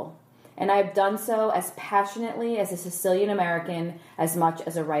people. And I have done so as passionately as a Sicilian American, as much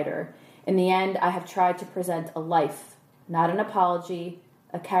as a writer. In the end, I have tried to present a life, not an apology,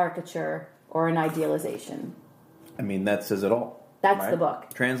 a caricature, or an idealization. I mean, that says it all. That's the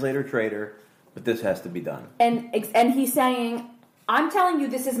book. Translator, traitor, but this has to be done. And he's saying, I'm telling you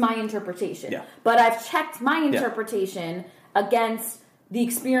this is my interpretation. Yeah. But I've checked my interpretation against the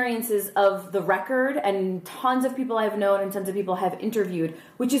experiences of the record and tons of people I've known and tons of people have interviewed,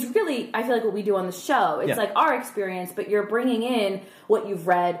 which is really, I feel like, what we do on the show. It's like our experience, but you're bringing in what you've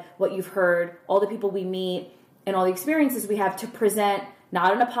read, what you've heard, all the people we meet, and all the experiences we have to present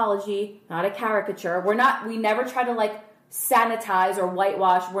not an apology, not a caricature. We never try to like sanitize or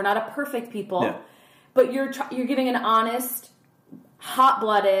whitewash. We're not a perfect people. Yeah. But you're giving an honest,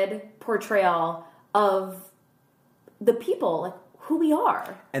 hot-blooded portrayal of the people, like who we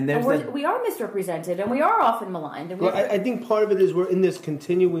are. And we are misrepresented, and we are often maligned. And I think part of it is we're in this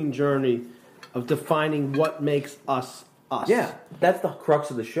continuing journey of defining what makes us us. Yeah, that's the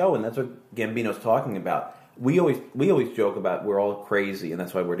crux of the show, and that's what Gambino's talking about. We always joke about we're all crazy, and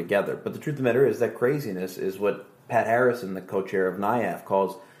that's why we're together. But the truth of the matter is that craziness is what Pat Harrison, the co-chair of IAP,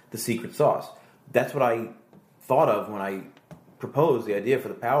 calls the secret sauce. That's what I thought of when I proposed the idea for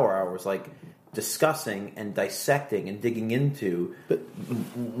the Power Hour, was like discussing and dissecting and digging into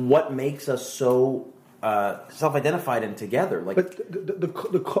what makes us so self-identified and together. Like, but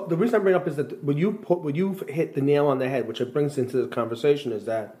the reason I bring it up is that when you've hit the nail on the head, which it brings into the conversation, is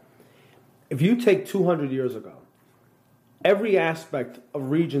that if you take 200 years ago, every aspect of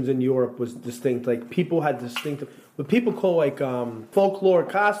regions in Europe was distinct. Like, people had distinctive, what people call like folkloric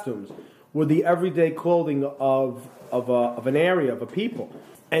costumes were the everyday clothing of an area, of a people.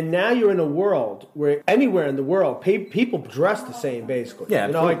 And now you're in a world where anywhere in the world, people dress the same, basically. Yeah,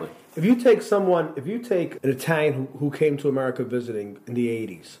 absolutely. You know, like, if you take an Italian who came to America visiting in the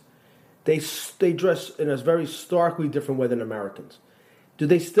 80s, they dress in a very starkly different way than Americans. Do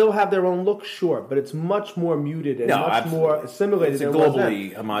they still have their own look? Sure, but it's much more muted and more assimilated. It's a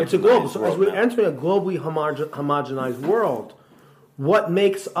globally homogenized It's a global. So world as we're now. entering a globally homogenized world, what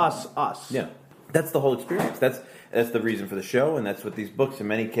makes us us? Yeah, that's the whole experience. That's the reason for the show, and that's what these books in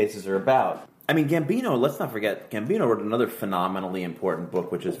many cases are about. I mean, Gambino, let's not forget, Gambino wrote another phenomenally important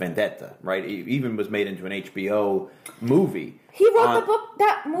book, which is Vendetta, right? It even was made into an HBO movie. He wrote the book,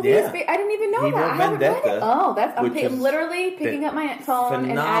 that movie is I didn't even know He that. wrote I haven't read Vendetta, it. Oh, I'm literally is picking up my phone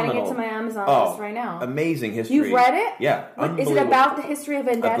and adding it to my Amazon list right now. Amazing history. You've read it? Yeah. Is it about the history of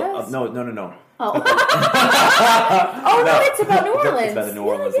vendettas? No. Oh, no, it's about New Orleans. It's about the New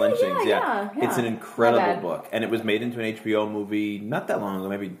Orleans lynchings. Yeah. It's an incredible book, and it was made into an HBO movie not that long ago,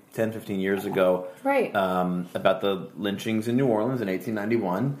 maybe 10, 15 years ago. Right. About the lynchings in New Orleans in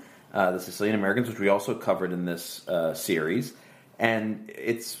 1891, the Sicilian Americans, which we also covered in this series, and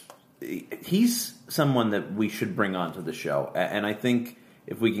he's someone that we should bring onto the show, and I think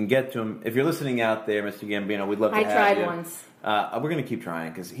if we can get to him, if you're listening out there, Mr. Gambino, we'd love to have you. I tried once. We're going to keep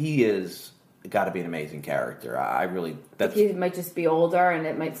trying because he is got to be an amazing character. I think he might just be older, and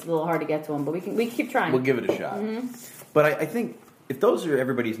it might be a little hard to get to him, but we keep trying. We'll give it a shot. Mm-hmm. But I think if those are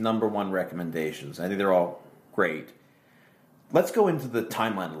everybody's number one recommendations, I think they're all great. Let's go into the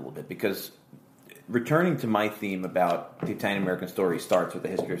timeline a little bit, because returning to my theme about the Italian American story starts with the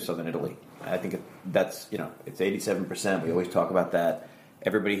history of Southern Italy. I think that's it's 87%. We always talk about that.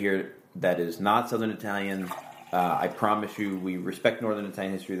 Everybody here that is not Southern Italian, I promise you, we respect Northern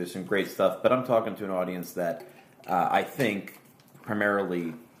Italian history. There's some great stuff, but I'm talking to an audience that I think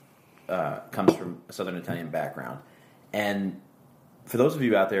primarily comes from a Southern Italian background. And for those of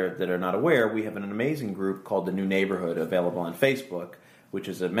you out there that are not aware, we have an amazing group called The New Neighborhood available on Facebook, which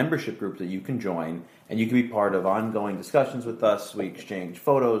is a membership group that you can join, and you can be part of ongoing discussions with us. We exchange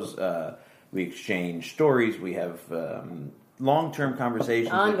photos, we exchange stories, we have long-term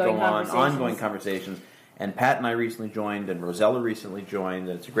conversations that go on, ongoing conversations. And Pat and I recently joined, and Rosella recently joined,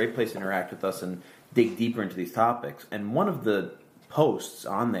 and it's a great place to interact with us and dig deeper into these topics. And one of the posts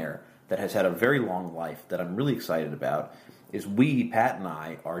on there that has had a very long life that I'm really excited about is Pat and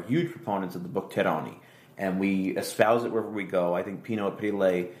I, are huge proponents of the book Terroni. And we espouse it wherever we go. I think Pino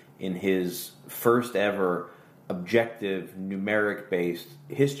Aprile, in his first ever objective, numeric-based,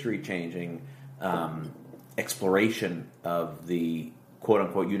 history-changing exploration of the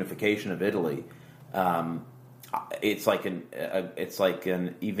quote-unquote unification of Italy, it's like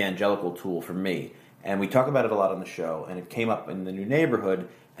an evangelical tool for me. And we talk about it a lot on the show, and it came up in The New Neighborhood,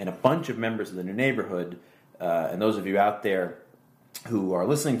 and a bunch of members of The New Neighborhood, and those of you out there who are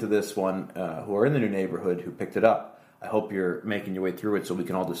listening to this one, who are in The New Neighborhood, who picked it up, I hope you're making your way through it so we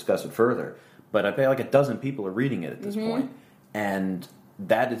can all discuss it further. But I bet like a dozen people are reading it at this point. And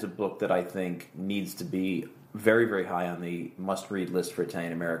that is a book that I think needs to be very, very high on the must-read list for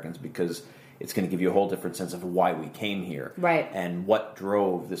Italian Americans, because it's going to give you a whole different sense of why we came here. Right. And what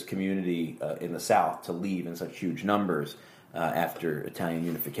drove this community in the South to leave in such huge numbers after Italian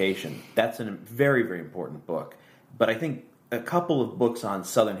unification. That's a very, very important book. But I think a couple of books on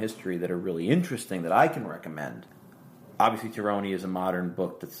Southern history that are really interesting that I can recommend. Obviously, Terroni is a modern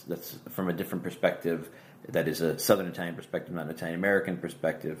book that's from a different perspective, that is a Southern Italian perspective, not an Italian American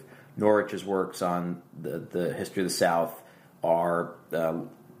perspective. Norwich's works on the history of the South are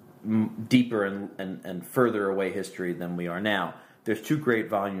deeper and further away history than we are now. There's two great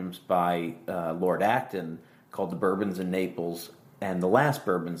volumes by Lord Acton called The Bourbons in Naples and The Last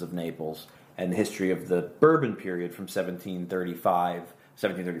Bourbons of Naples, and the history of the Bourbon period from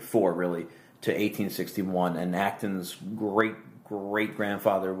 1734 really, to 1861. And Acton's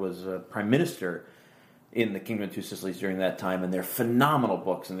great-grandfather was a prime minister in the Kingdom of Two Sicilies during that time, and they're phenomenal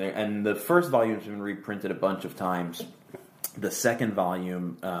books. And the first volume's been reprinted a bunch of times. The second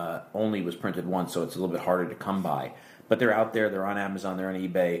volume only was printed once, so it's a little bit harder to come by. But they're out there, they're on Amazon, they're on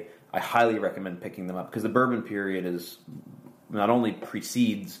eBay. I highly recommend picking them up, because the Bourbon period is not only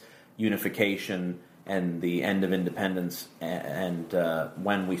precedes unification and the end of independence and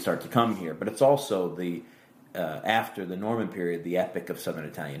when we start to come here, but it's also the after the Norman period, the epic of Southern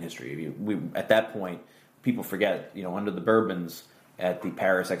Italian history. At that point, people forget, under the Bourbons at the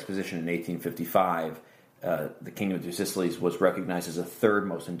Paris Exposition in 1855, the Kingdom of Two Sicilies was recognized as the third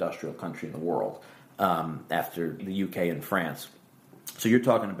most industrial country in the world after the UK and France. So you're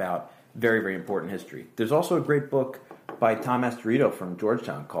talking about very, very important history. There's also a great book by Tom Astorito from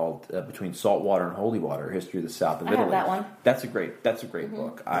Georgetown called Between Salt Water and Holy Water, History of the South of Italy. I have that one. That's a great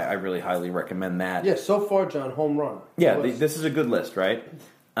book. I really highly recommend that. Yeah, so far, John, home run. Yeah, this is a good list, right?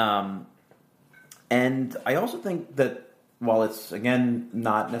 And I also think that while it's, again,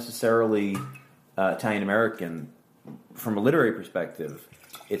 not necessarily Italian American, from a literary perspective,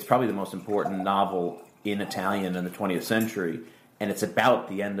 it's probably the most important novel in Italian in the 20th century, and it's about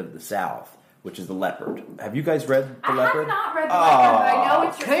the end of the South, which is The Leopard. Have you guys read The Leopard? I have not read The Leopard, but I know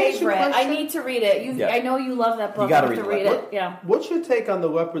it's your favorite. I need to read it. Yeah. I know you love that book. You got to read it. Yeah. What's your take on The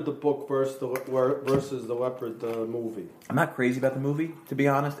Leopard, the book, versus The Leopard, the movie? I'm not crazy about the movie, to be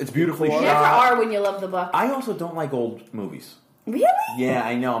honest. It's beautifully shot. You never are when you love the book. I also don't like old movies. Really? Yeah,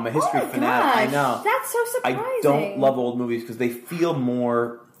 I know. I'm a history fanatic. Gosh, I know. That's so surprising. I don't love old movies because they feel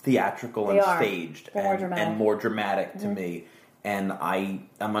more theatrical and staged more dramatic. and more dramatic to me. and I'm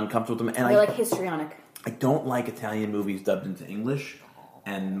uncomfortable with them. And They're like histrionic. I don't like Italian movies dubbed into English,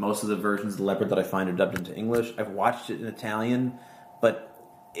 and most of the versions of The Leopard that I find are dubbed into English. I've watched it in Italian, but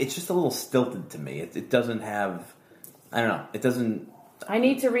it's just a little stilted to me. It doesn't have, I don't know, it doesn't... I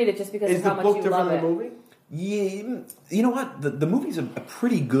need to read it just because of how much you love it. Is the book different than the movie? Yeah, you know what? The movie's a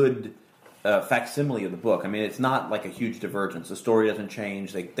pretty good facsimile of the book. I mean, it's not like a huge divergence. The story doesn't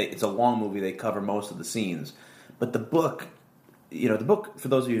change. It's a long movie. They cover most of the scenes. But the book, for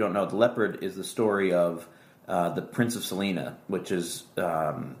those of you who don't know, The Leopard is the story of the Prince of Salina, which is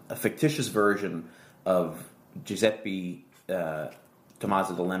a fictitious version of Giuseppe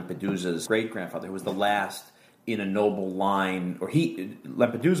Tommaso de Lampedusa's great-grandfather, who was the last in a noble line,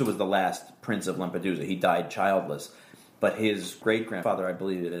 Lampedusa was the last prince of Lampedusa. He died childless, but his great-grandfather, I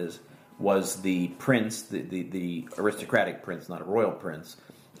believe it is, was the prince, the aristocratic prince, not a royal prince,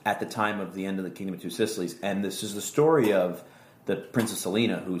 at the time of the end of the Kingdom of Two Sicilies. And this is the story of the Prince of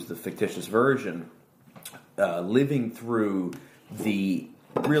Salina, who's the fictitious version, living through the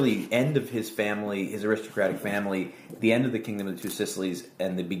really end of his family, his aristocratic family, the end of the Kingdom of the Two Sicilies,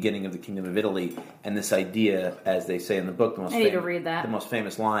 and the beginning of the Kingdom of Italy, and this idea, as they say in the book, the most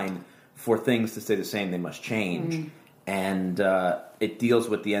famous line, for things to stay the same, they must change. Mm. And it deals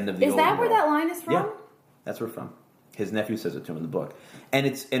with the end of the old world. Is that where that line is from? Yeah, that's where it's from. His nephew says it to him in the book. And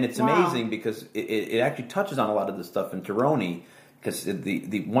it's amazing because it actually touches on a lot of the stuff in Tirone, because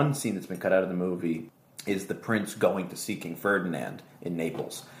the one scene that's been cut out of the movie is the prince going to see King Ferdinand in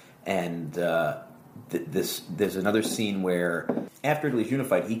Naples. And there's another scene where, after Italy's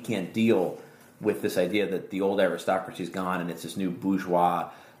unified, he can't deal with this idea that the old aristocracy's gone and it's this new bourgeois,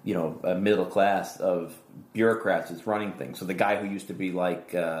 a middle class of bureaucrats that's running things. So the guy who used to be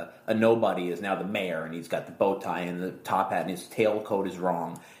like a nobody is now the mayor, and he's got the bow tie and the top hat, and his tailcoat is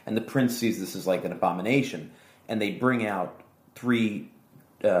wrong. And the prince sees this as like an abomination. And they bring out three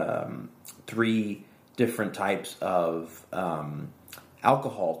different types of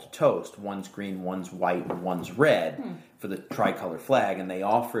alcohol to toast. One's green, one's white, and one's red for the tricolor flag, and they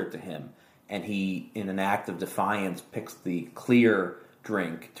offer it to him. And he, in an act of defiance, picks the clear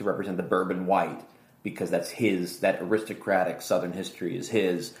drink to represent the bourbon white, because that's that aristocratic Southern history is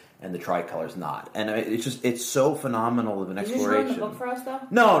his, and the tricolor's not. And it's so phenomenal of an exploration. Is this the book for us, though?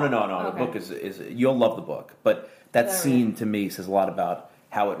 No. Okay. The book is you'll love the book, but that scene to me says a lot about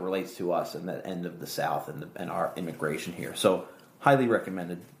how it relates to us and the end of the South and our immigration here. So, highly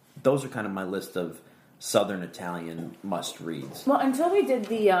recommended. Those are kind of my list of Southern Italian must-reads. Well, until we did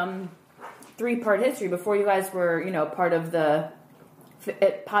the 3-part history, before you guys were, part of the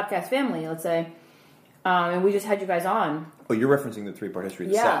podcast family, let's say, and we just had you guys on. Oh, you're referencing the 3-part history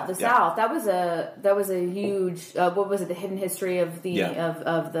of the South. The South. That was a huge. What was it? The hidden history of the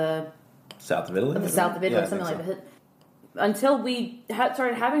of the South of Italy. Of the South of Italy, something like that. Until we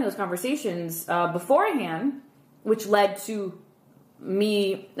started having those conversations beforehand, which led to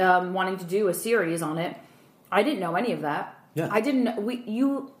me wanting to do a series on it. I didn't know any of that. Yeah. I didn't know.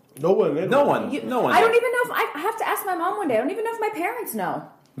 No one. I don't even know if I have to ask my mom one day. I don't even know if my parents know.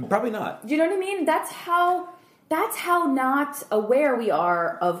 Probably not. Do you know what I mean? That's how not aware we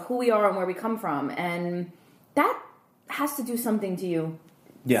are of who we are and where we come from, and that has to do something to you,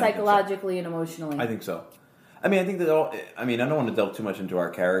 psychologically and emotionally. I think so. I mean, I think that I don't want to delve too much into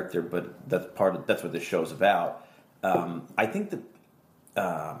our character, but that's what this show's about. I think that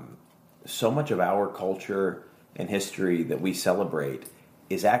so much of our culture and history that we celebrate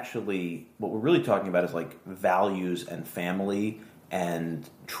is actually, what we're really talking about is like values and family and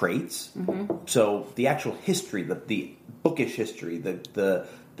traits. Mm-hmm. So the actual history, the bookish history, the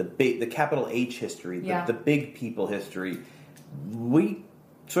capital H history, the big people history, we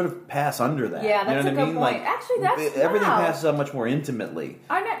sort of pass under that. Yeah, that's a good point. Like, actually, that's everything passes up much more intimately.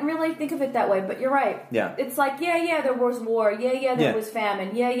 I didn't really think of it that way, but you're right. Yeah, it's like there was war. There was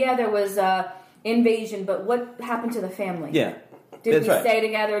famine. There was invasion. But what happened to the family? Yeah. Did we stay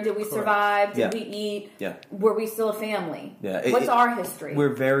together? Did we survive? Did we eat? Yeah. Were we still a family? Yeah. What's our history?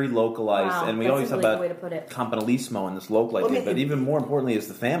 We're very localized, and we always talk about campanile and this local idea, but even more importantly is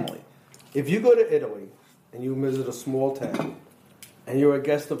the family. If you go to Italy and you visit a small town and you're a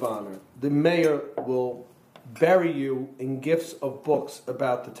guest of honor, the mayor will bury you in gifts of books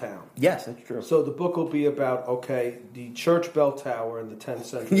about the town. Yes, that's true. So the book will be about, the church bell tower in the 10th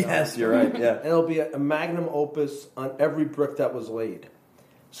century. Yes, you're right, yeah. And it'll be a magnum opus on every brick that was laid.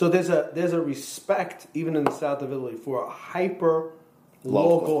 So there's a respect, even in the south of Italy, for a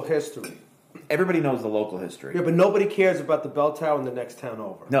hyper-local history. Everybody knows the local history. Yeah, but nobody cares about the bell tower in the next town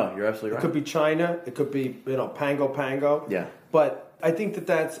over. No, you're absolutely right. It could be China. It could be, Pango. Yeah. But I think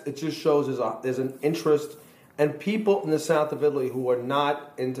it just shows there's an interest And people in the south of Italy who are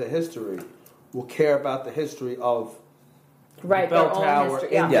not into history will care about the history of the bell their own tower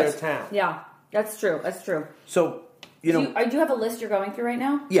history. in Yes. their town. Yeah, that's true. That's true. So, Do you have a list you're going through right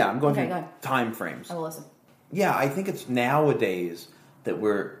now? yeah, I'm going Okay, go through ahead. time frames. I will listen. Yeah, I think it's nowadays that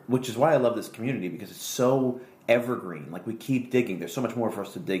which is why I love this community, because it's so evergreen. Like, we keep digging. There's so much more for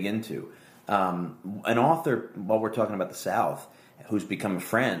us to dig into. An author, while we're talking about the South, who's become a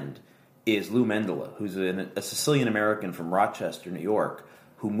friend, is Lou Mendola, who's a Sicilian-American from Rochester, New York,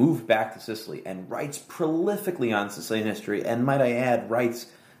 who moved back to Sicily and writes prolifically on Sicilian history, and might I add, writes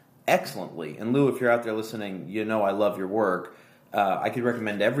excellently. And Lou, if you're out there listening, you know I love your work. I could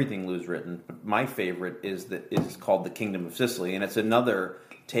recommend everything Lou's written, but my favorite is called The Kingdom of Sicily, and it's another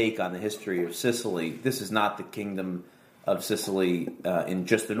take on the history of Sicily. This is not the Kingdom of Sicily in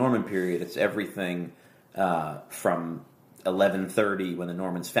just the Norman period. It's everything from 1130, when the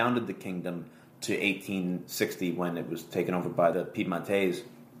Normans founded the kingdom, to 1860, when it was taken over by the Piedmontese.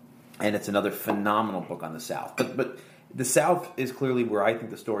 And it's another phenomenal book on the South. But the South is clearly where I think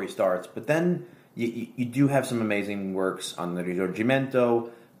the story starts. But then you do have some amazing works on the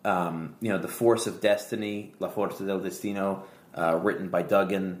Risorgimento, The Force of Destiny, La Forza del Destino, written by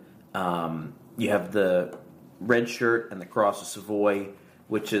Duggan. You have the Red Shirt and the Cross of Savoy,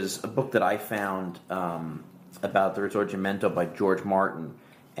 which is a book that I found about the Risorgimento by George Martin,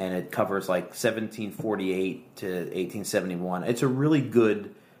 and it covers like 1748 to 1871. It's a really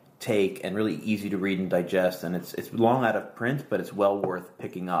good take and really easy to read and digest, and it's long out of print, but it's well worth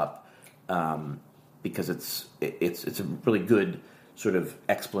picking up because it's a really good sort of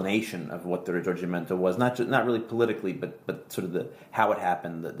explanation of what the Risorgimento was, not really politically, but sort of how it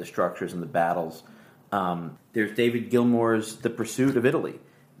happened, the structures and the battles. There's David Gilmour's The Pursuit of Italy,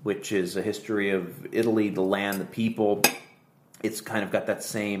 which is a history of Italy, the land, the people. It's kind of got that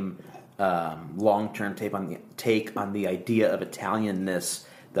same long-term take on the idea of Italianness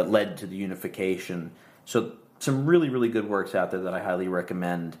that led to the unification. So some really, really good works out there that I highly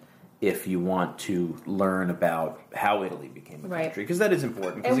recommend if you want to learn about how Italy became a country. Because that is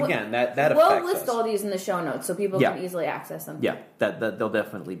important. Because, again, that affects us. We'll list all these in the show notes so people can easily access them. Yeah, that they'll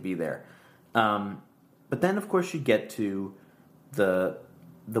definitely be there. But then, of course, you get to the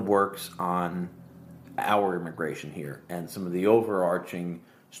works on our immigration here and some of the overarching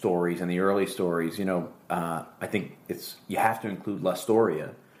stories and the early stories. I think you have to include La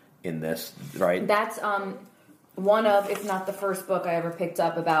Storia in this, right? That's one of, if not the first book I ever picked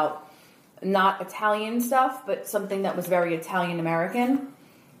up about not Italian stuff, but something that was very Italian-American.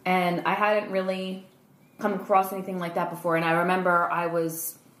 And I hadn't really come across anything like that before. And I remember I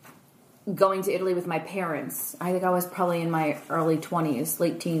was going to Italy with my parents. I think I was probably in my early 20s,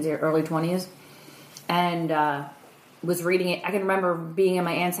 late teens or early 20s. And was reading it. I can remember being in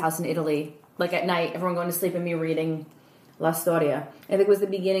my aunt's house in Italy, like at night, everyone going to sleep and me reading La Storia. I think it was the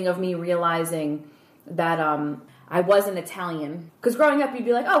beginning of me realizing that I wasn't Italian. Because growing up, you'd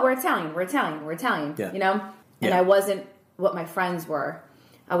be like, oh, we're Italian. Yeah. You know? And I wasn't what my friends were.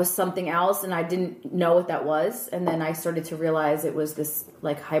 I was something else, and I didn't know what that was. And then I started to realize it was this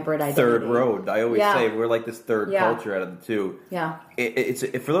like hybrid identity. Third road. I always say we're like this third culture out of the two. Yeah. It's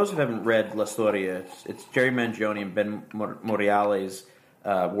for those who haven't read La Storia, it's Jerry Mangione and Ben Moriale's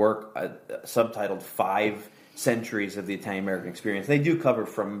work, subtitled 5 Centuries of the Italian-American Experience. They do cover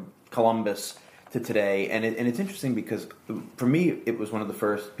from Columbus to today, and it's interesting because for me, it was one of the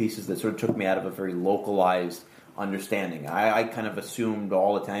first pieces that sort of took me out of a very localized understanding. I kind of assumed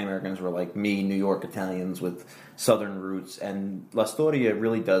all Italian Americans were like me, New York Italians with Southern roots, and La Storia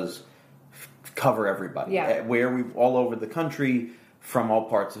really does cover everybody. Yeah. Where we all over the country, from all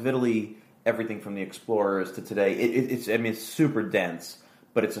parts of Italy, everything from the explorers to today. It's super dense,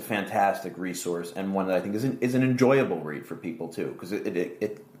 but it's a fantastic resource and one that I think is an enjoyable read for people too, because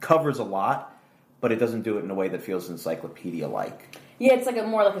it covers a lot, but it doesn't do it in a way that feels encyclopedia-like. Yeah, it's like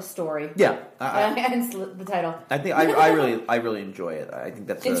more like a story. Yeah, hence the title. I think I really enjoy it. I think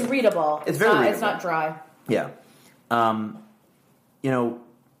that's it's readable. It's very readable. It's not dry. Yeah,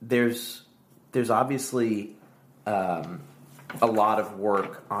 there's obviously a lot of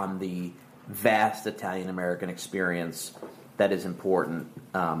work on the vast Italian American experience that is important.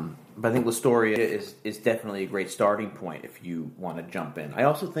 But I think La Storia is definitely a great starting point if you want to jump in. I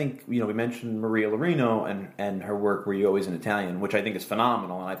also think, we mentioned Maria Lorino and her work Were You Always in Italian, which I think is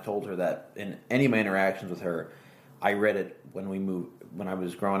phenomenal, and I've told her that in any of my interactions with her. I read it when I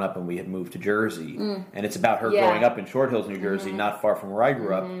was growing up and we had moved to Jersey, and it's about her growing up in Short Hills, New Jersey, not far from where I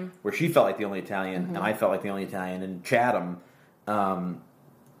grew up, where she felt like the only Italian, and I felt like the only Italian in Chatham.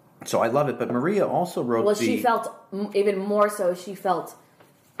 So I love it, but Maria also wrote she felt, even more so, she felt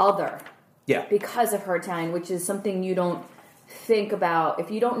other. Yeah. Because of her Italian, which is something you don't think about.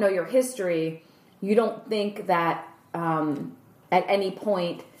 If you don't know your history, you don't think that at any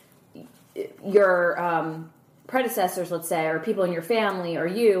point your predecessors, let's say, or people in your family or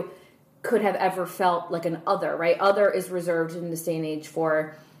you could have ever felt like an other, right? Other is reserved in this day and age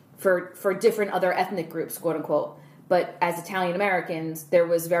for different other ethnic groups, quote unquote. But as Italian Americans, there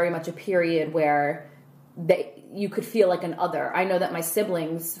was very much a period where you could feel like an other. I know that my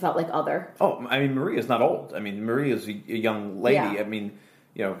siblings felt like other. Oh, I mean, Maria's not old. I mean, Maria's a young lady. Yeah. I mean,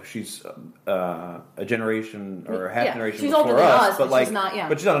 you know, she's a generation or a half generation she's before older than us, but like, she's not,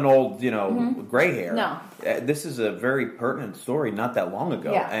 but she's not an old, you know, gray hair. No. This is a very pertinent story not that long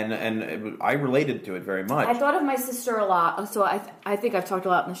ago, Yeah. and I related to it very much. I thought of my sister a lot. So I think I've talked a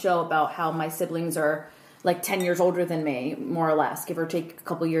lot in the show about how my siblings are like 10 years older than me, more or less, give or take a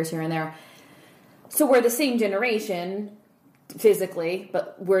couple years here and there. So we're the same generation physically,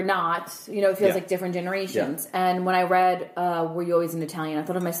 but we're not. You know, it feels like different generations. Yeah. And when I read Were You Always in Italian, I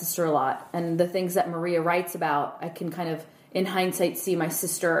thought of my sister a lot. And the things that Maria writes about, I can kind of, in hindsight, see my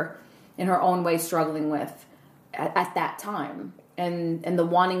sister in her own way struggling with at that time. And the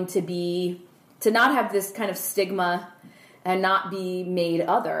wanting to not have this kind of stigma and not be made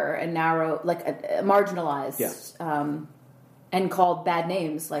other and narrow, like marginalized. Yeah. And called bad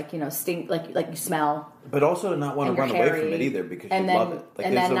names, like, you know, stink, like you smell. But also to not want to run away from it either because you love it. Like,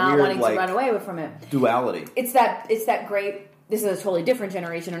 and then not wanting to run away from it. Duality. It's that great, this is a totally different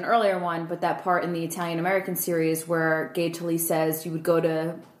generation, an earlier one, but that part in the Italian American series where Gay Talese says you would go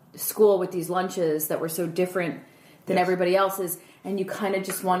to school with these lunches that were so different than everybody else's, and you kind of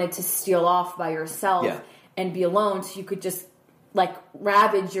just wanted to steal off by yourself and be alone so you could just like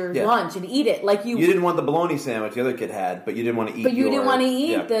ravage your lunch and eat it. Like you didn't want the bologna sandwich the other kid had, but you didn't want to eat. But you didn't want to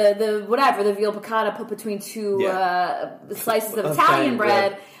eat the veal piccata put between two slices of Italian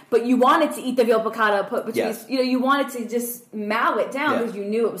bread. But you wanted to eat the veal piccata put between. Yes. You know, you wanted to just mow it down because you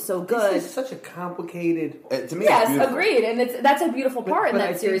knew it was so good. This is such a complicated. To me, yes, agreed, and that's a beautiful part in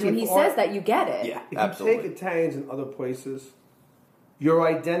that series when he says that you get it. Yeah, if absolutely. you take Italians in other places, your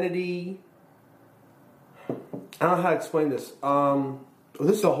identity. I don't know how to explain this.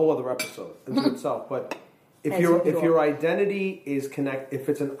 This is a whole other episode into itself. But if your identity is if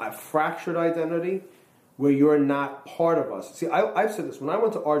it's a fractured identity where you're not part of us. See, I've said this. When I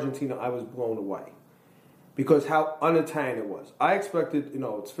went to Argentina, I was blown away because how un-Italian it was. I expected, you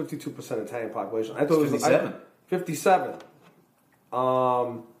know, it's 52% Italian population. I thought it was 57. 57. I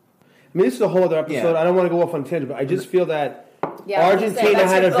mean, this is a whole other episode. I don't want to go off on a tangent, but I just feel that Argentina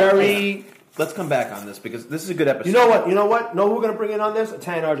had a very. Let's come back on this because this is a good episode. You know what? Know who we're going to bring in on this?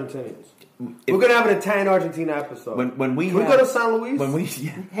 Italian Argentinians. We're going to have an Italian Argentina episode. When we go to San Luis? When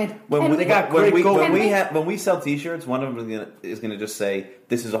we sell T-shirts, one of them is going to just say,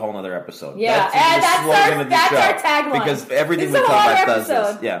 "This is a whole other episode." Yeah, that's our tagline. Because everything we talk about does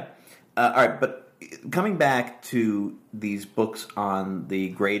this. Yeah. All right, but coming back to these books on the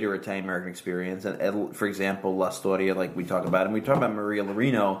greater Italian American experience, and for example, La Storia, like we talk about, and we talk about Maria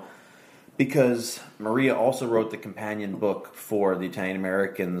Lorino. Because Maria also wrote the companion book for the Italian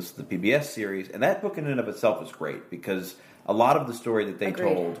Americans, the PBS series, and that book in and of itself is great because a lot of the story that they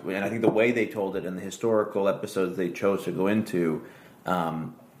told, and I think the way they told it and the historical episodes they chose to go into,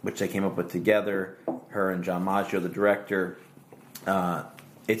 which they came up with together, her and John Maggio, the director,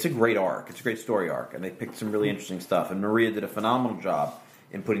 it's a great arc. It's a great story arc, and they picked some really interesting stuff. And Maria did a phenomenal job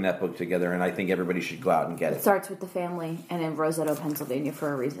in putting that book together, and I think everybody should go out and get it. It starts with the family and in Roseto, Pennsylvania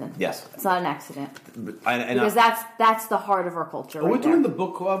for a reason. Yes. It's not an accident. Because that's the heart of our culture. Are we doing the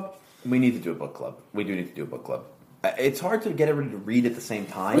book club? We need to do a book club. We do need to do a book club. It's hard to get everybody to read at the same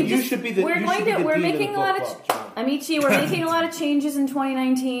time. We're making a lot of changes in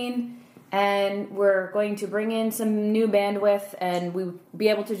 2019. And we're going to bring in some new bandwidth, and we'll be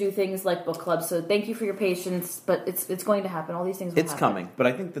able to do things like book clubs. So thank you for your patience, but it's going to happen. All these things will happen. It's coming. But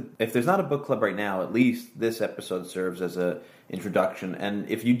I think that if there's not a book club right now, at least this episode serves as an introduction. And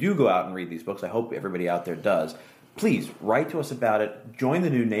if you do go out and read these books, I hope everybody out there does, please write to us about it. Join the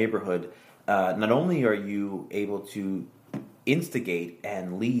new neighborhood. Not only are you able to instigate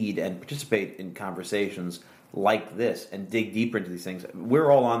and lead and participate in conversations like this and dig deeper into these things.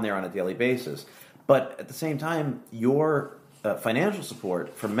 We're all on there on a daily basis. But at the same time, your financial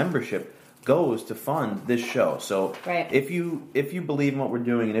support for membership goes to fund this show. So if you believe in what we're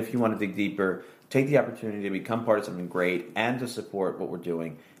doing and if you want to dig deeper, take the opportunity to become part of something great and to support what we're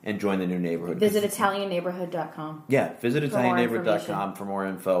doing and join the new neighborhood. Visit ItalianNeighborhood.com. Yeah, visit ItalianNeighborhood.com for more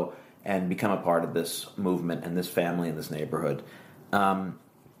info and become a part of this movement and this family and this neighborhood.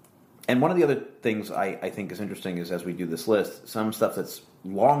 And one of the other things I think is interesting is, as we do this list, some stuff that's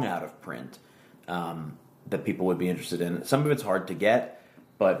long out of print that people would be interested in. Some of it's hard to get,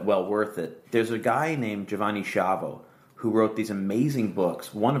 but well worth it. There's a guy named Giovanni Sciavo who wrote these amazing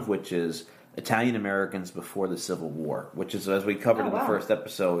books, one of which is Italian Americans Before the Civil War, which is, as we covered in the first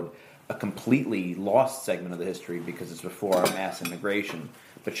episode, a completely lost segment of the history because it's before our mass immigration.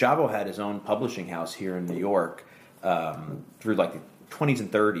 But Sciavo had his own publishing house here in New York through like the 20s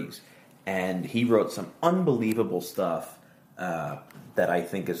and 30s, and he wrote some unbelievable stuff that I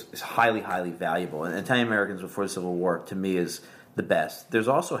think is highly, highly valuable. And Italian Americans Before the Civil War, to me, is the best. There's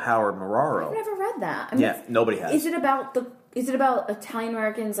also Howard Moraro. I've never read that. I mean, nobody has. Is it about Italian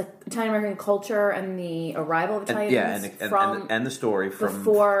Americans, like Italian American culture and the arrival of Italians? And the story from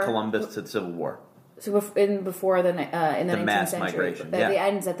before Columbus to the Civil War. So before the 19th mass century, migration. It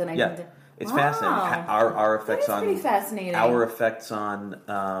ends at the 19th century. It's fascinating. Our effects that is pretty fascinating. Our effects on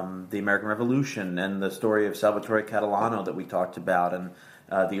the American Revolution and the story of Salvatore Catalano that we talked about, and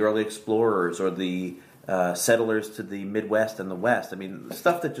the early explorers or the settlers to the Midwest and the West. I mean,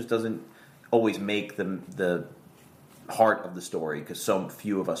 stuff that just doesn't always make the heart of the story because so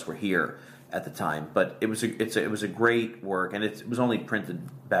few of us were here at the time. But it was a great work, and it was only printed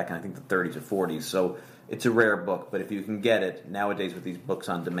back in I think the 30s or 40s. So it's a rare book. But if you can get it nowadays with these books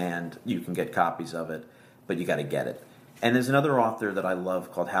on demand, you can get copies of it. But you got to get it. And there's another author that I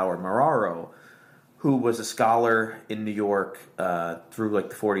love called Howard Moraro, who was a scholar in New York through like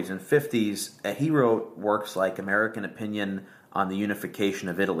the 40s and 50s. He wrote works like American Opinion on the Unification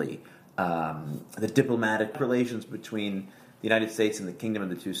of Italy, the diplomatic relations between the United States and the Kingdom of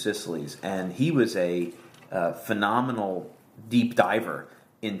the Two Sicilies. And he was a phenomenal deep diver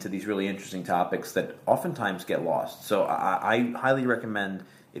into these really interesting topics that oftentimes get lost. So I highly recommend,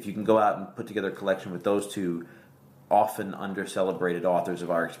 if you can go out and put together a collection with those two often under-celebrated authors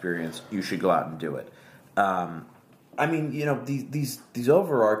of our experience, you should go out and do it. I mean, you know, these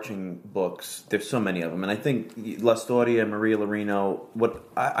overarching books, there's so many of them, and I think La Storia, Maria Lorino, what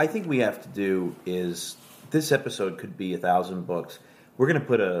I think we have to do is, this episode could be 1,000 books. We're going to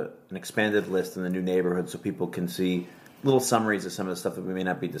put an expanded list in the New Neighborhood so people can see little summaries of some of the stuff that we may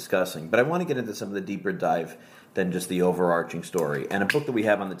not be discussing. But I want to get into some of the deeper dive than just the overarching story. And a book that we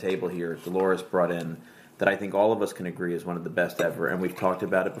have on the table here, Dolores brought in, that I think all of us can agree is one of the best ever, and we've talked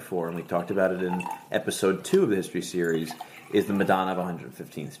about it before, and we talked about it in episode 2 of the History Series, is The Madonna of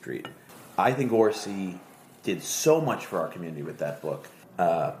 115th Street. I think Orsi did so much for our community with that book.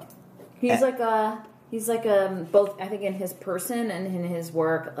 He's like both, I think, in his person and in his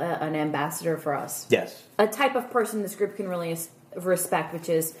work, an ambassador for us. Yes. A type of person this group can really respect, which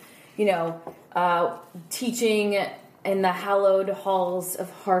is, you know, teaching in the hallowed halls of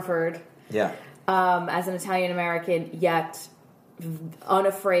Harvard. Yeah. As an Italian American, yet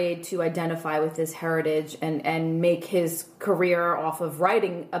unafraid to identify with his heritage and make his career off of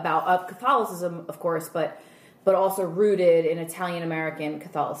writing about Catholicism, of course, but also rooted in Italian American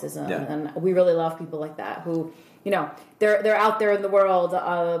Catholicism. Yeah. And we really love people like that who, you know, they're out there in the world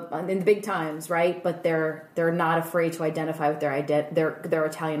in the big times, right? But they're not afraid to identify with their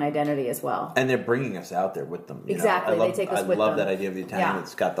Italian identity as well. And they're bringing us out there with them. Exactly, they take us with them. I love that idea of the Italian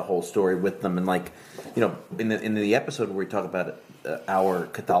that's got the whole story with them. And like, you know, in the episode where we talk about our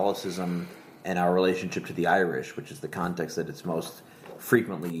Catholicism and our relationship to the Irish, which is the context that it's most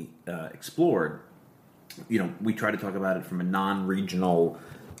frequently explored, you know, we try to talk about it from a non-regional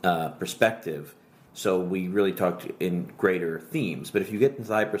perspective. So we really talked in greater themes. But if you get into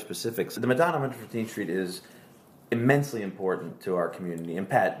the hyper-specifics, the Madonna of 115th Street is immensely important to our community. And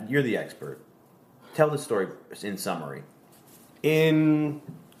Pat, you're the expert. Tell the story in summary. In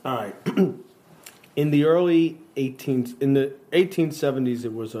the 1870s,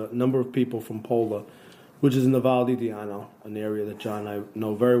 there was a number of people from Pola, which is in the Val di Diano, an area that John and I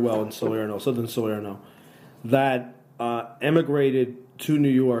know very well in Salerno, southern Salerno, that emigrated to New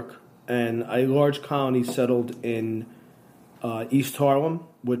York, and a large colony settled in East Harlem,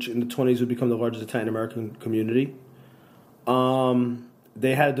 which in the 20s would become the largest Italian-American community.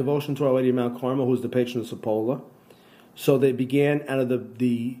 They had a devotion to Our Lady of Mount Carmel, who was the patroness of Pola. So they began out of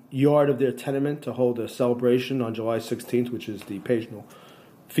the yard of their tenement to hold a celebration on July 16th, which is the patrional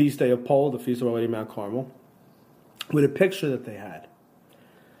feast day of Pola, the feast of Our Lady of Mount Carmel, with a picture that they had.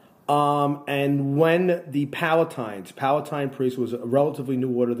 And when the Palatine priest was a relatively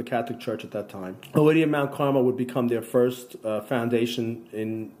new order of the Catholic Church at that time, Our Lady of Mount Carmel would become their first foundation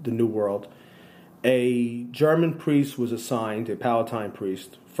in the New World. A German priest was assigned, a Palatine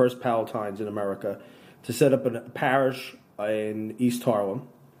priest, first Palatines in America, to set up a parish in East Harlem.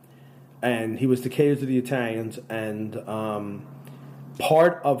 And he was to cater to the Italians and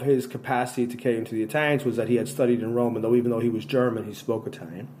part of his capacity to cater to the Italians was that he had studied in Rome, and even though he was German, he spoke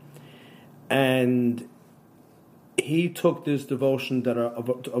Italian. And he took this devotion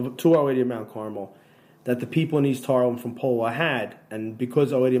to Our Lady of Mount Carmel that the people in East Harlem from Pola had, and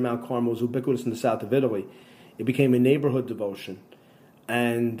because Our Lady of Mount Carmel was ubiquitous in the south of Italy, it became a neighborhood devotion.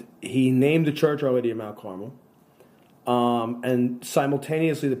 And he named the church Our Lady of Mount Carmel. And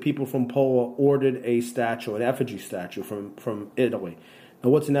simultaneously, the people from Pola ordered a statue, an effigy statue from Italy.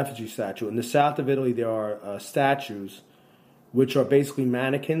 Now, what's an effigy statue? In the south of Italy, there are statues which are basically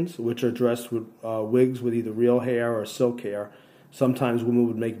mannequins, which are dressed with wigs with either real hair or silk hair. Sometimes women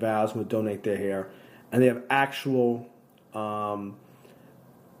would make vows and would donate their hair. And they have actual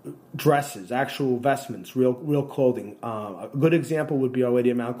dresses, actual vestments, real clothing. A good example would be Our Lady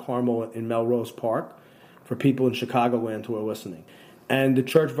of Mount Carmel in Melrose Park, for people in Chicagoland who are listening. And the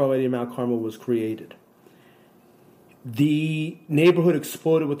Church of Our Lady of Mount Carmel was created. The neighborhood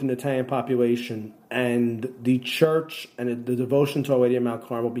exploded with an Italian population, and the church and the devotion to Our Lady of Mount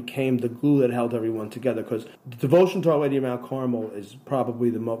Carmel became the glue that held everyone together, because the devotion to Our Lady of Mount Carmel is probably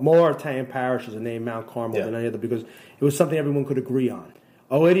the more Italian parishes are named Mount Carmel than any other, because it was something everyone could agree on.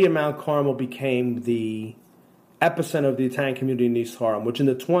 Our Lady of Mount Carmel became the epicenter of the Italian community in East Harlem, which in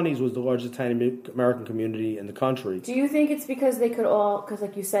the 20s was the largest Italian American community in the country. Do you think it's because they could all, because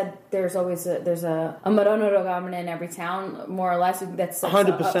like you said, there's always a Madonna Rogamina in every town, more or less, that's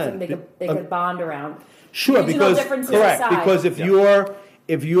 100%. They could bond around. Sure, Regional because correct, aside. because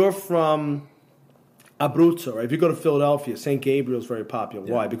if you're from Abruzzo, or if you go to Philadelphia, St. Gabriel's very popular.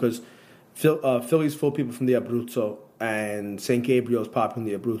 Yeah. Why? Because Philly's full of people from the Abruzzo, and St. Gabriel's popular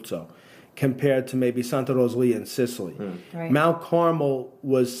in the Abruzzo, compared to maybe Santa Rosalia in Sicily. Right. Mount Carmel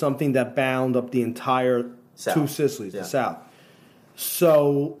was something that bound up the entire two Sicilies, the South.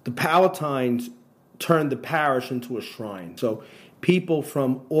 So the Palatines turned the parish into a shrine. So people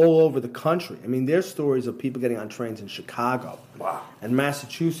from all over the country, I mean, there's stories of people getting on trains in Chicago and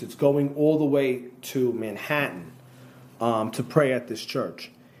Massachusetts, going all the way to Manhattan to pray at this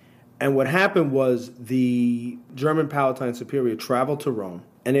church. And what happened was the German Palatine Superior traveled to Rome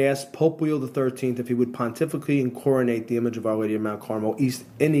and asked Pope Leo XIII if he would pontifically and coronate the image of Our Lady of Mount Carmel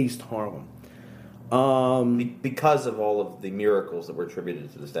in East Harlem. Because of all of the miracles that were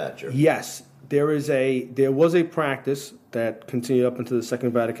attributed to the statue. Yes. There was a practice that continued up into the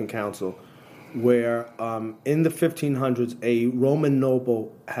Second Vatican Council where in the 1500s a Roman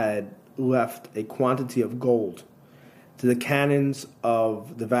noble had left a quantity of gold to the canons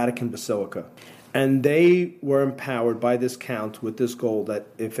of the Vatican Basilica. And they were empowered by this count with this gold that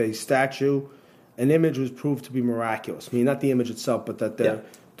if a statue, an image was proved to be miraculous, I mean, not the image itself, but that the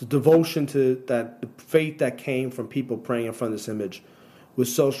devotion to that, the faith that came from people praying in front of this image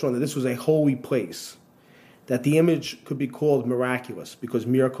was so strong that this was a holy place, that the image could be called miraculous because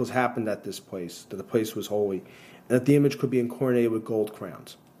miracles happened at this place, that the place was holy, and that the image could be coronated with gold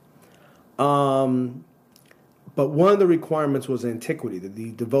crowns. But one of the requirements was antiquity.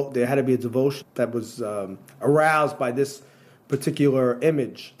 There had to be a devotion that was aroused by this particular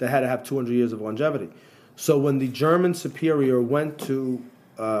image that had to have 200 years of longevity. So when the German superior went to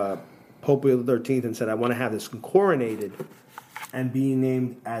Pope Leo XIII and said, I want to have this coronated and being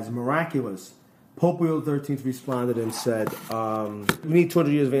named as miraculous, Pope Leo XIII responded and said, we need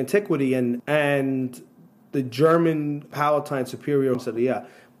 200 years of antiquity. And the German Palatine superior said, yeah,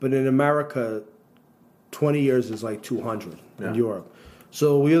 but in America, 20 years is like 200 in Europe.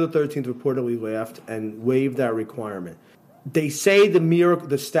 So Leo XIII reportedly laughed and waived that requirement. They say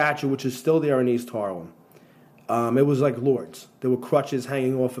the statue, which is still there in East Harlem, it was like Lourdes. There were crutches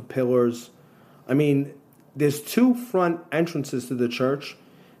hanging off of pillars. I mean, there's two front entrances to the church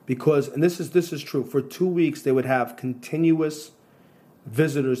because, and this is true, for 2 weeks they would have continuous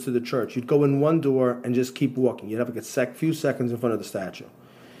visitors to the church. You'd go in one door and just keep walking. You'd have like a few seconds in front of the statue.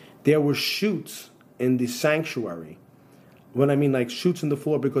 There were chutes in the sanctuary. When I mean like chutes in the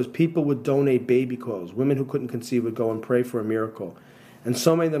floor, because people would donate baby clothes. Women who couldn't conceive would go and pray for a miracle. And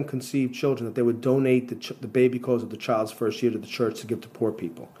so many of them conceived children that they would donate the baby clothes of the child's first year to the church to give to poor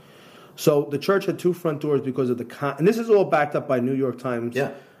people. So the church had two front doors because of and this is all backed up by New York Times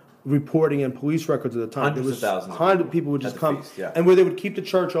reporting and police records at the time. Hundreds of thousands. Hundreds of people would just come. Feast, and where they would keep the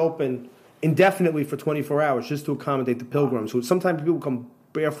church open indefinitely for 24 hours just to accommodate the pilgrims. So sometimes people would come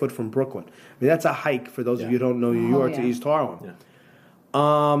barefoot from Brooklyn. I mean, that's a hike for those of you who don't know New York to East Harlem.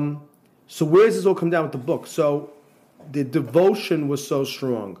 Yeah. So where does this all come down with the book? So the devotion was so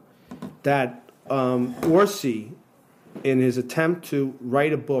strong that Orsi, in his attempt to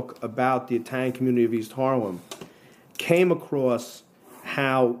write a book about the Italian community of East Harlem, came across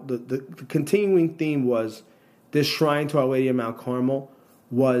how the continuing theme was this shrine to Our Lady of Mount Carmel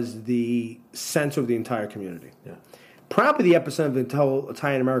was the center of the entire community. Yeah. Probably the epicenter of the whole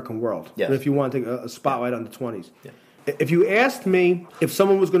Italian-American world. Yes. If you want to take a spotlight on the 20s. Yeah. If you asked me if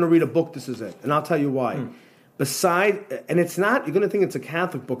someone was going to read a book, this is it. And I'll tell you why. And it's not, you're going to think it's a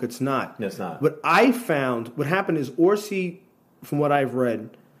Catholic book. It's not. No, it's not. What I found, what happened is Orsi, from what I've read,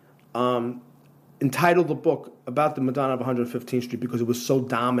 entitled the book about the Madonna of 115th Street because it was so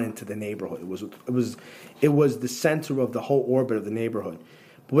dominant to the neighborhood. It was the center of the whole orbit of the neighborhood.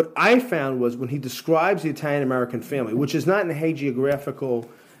 But what I found was when he describes the Italian-American family, which is not in hagiographical,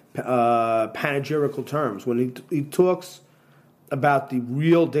 panegyrical terms, when he talks about the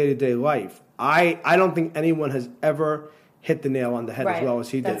real day-to-day life, I don't think anyone has ever hit the nail on the head as well as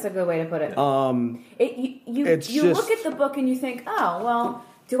he did. That's a good way to put it. You just, look at the book and you think, oh, well,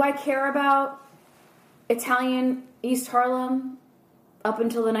 do I care about Italian East Harlem up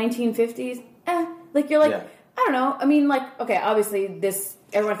until the 1950s? Like, you're like, Yeah. I don't know. I mean, like, okay, obviously this,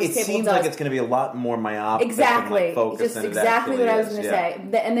 everyone at It this table seems does. like it's going to be a lot more myopic Exactly. and focused Just than it exactly actually what I was is. going to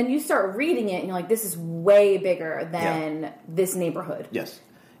say. And then you start reading it and you're like, this is way bigger than this neighborhood. Yes.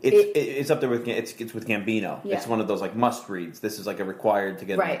 It's up there with it's with Gambino. Yeah. It's one of those like must reads. This is like a required to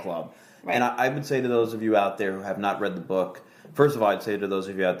get in the club. Right. And I would say to those of you out there who have not read the book, first of all, I'd say to those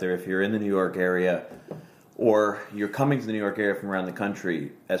of you out there, if you're in the New York area or you're coming to the New York area from around the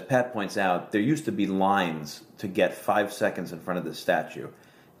country, as Pat points out, there used to be lines to get 5 seconds in front of this statue.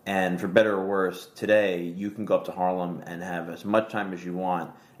 And for better or worse, today you can go up to Harlem and have as much time as you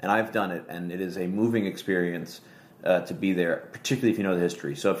want. And I've done it, and it is a moving experience to be there, particularly if you know the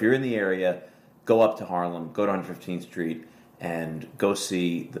history. So if you're in the area, go up to Harlem, go to 115th Street, and go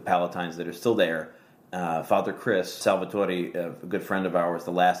see the Palatines that are still there. Father Chris Salvatore, a good friend of ours,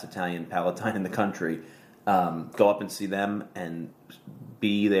 the last Italian Palatine in the country, go up and see them and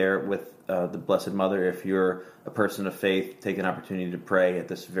be there with the Blessed Mother. If you're a person of faith, take an opportunity to pray at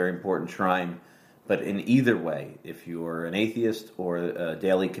this very important shrine. But in either way, if you're an atheist or a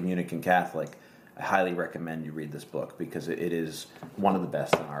daily communicant Catholic, I highly recommend you read this book because it is one of the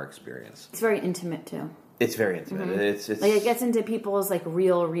best in our experience. It's very intimate, too. It's very intimate. Mm-hmm. It's like it gets into people's like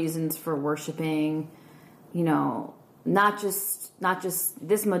real reasons for worshiping, you know, not just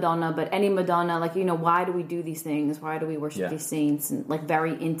this Madonna, but any Madonna. Like, you know, why do we do these things? Why do we worship these saints? And like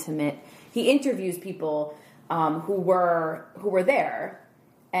very intimate. He interviews people who were there,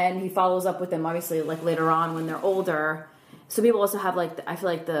 and he follows up with them obviously like later on when they're older. So people also have like I feel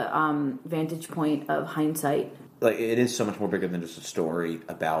like the vantage point of hindsight. Like it is so much more bigger than just a story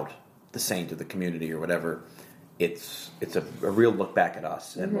about the saint of the community or whatever. It's a real look back at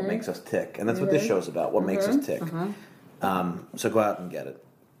us and what makes us tick, and that's what this show's about. What makes us tick. So go out and get it.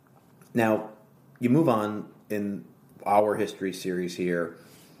 Now you move on in our history series here,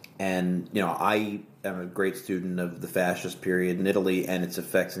 and you know I am a great student of the fascist period in Italy and its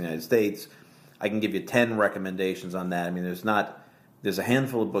effects in the United States. I can give you 10 recommendations on that. I mean, there's a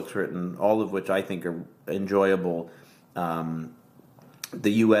handful of books written, all of which I think are enjoyable. The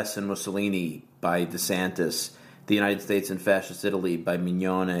U.S. and Mussolini by DeSantis, The United States and Fascist Italy by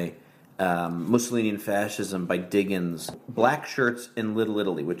Mignone, Mussolini and Fascism by Diggins, Black Shirts in Little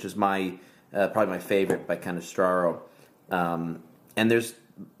Italy, which is my probably my favorite by Canestraro. And there's,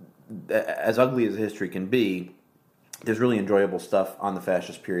 as ugly as history can be, there's really enjoyable stuff on the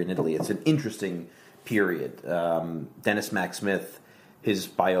fascist period in Italy. It's an interesting period. Dennis Mack Smith, his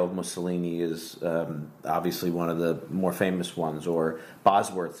bio of Mussolini is obviously one of the more famous ones, or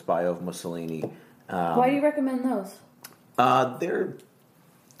Bosworth's bio of Mussolini. Why do you recommend those? They're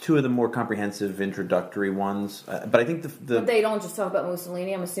two of the more comprehensive introductory ones. But I think But they don't just talk about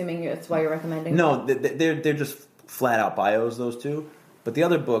Mussolini. I'm assuming that's why you're recommending No, they're just flat-out bios, those two. But the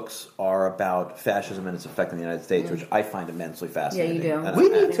other books are about fascism and its effect on the United States, which I find immensely fascinating. Yeah, you do. And We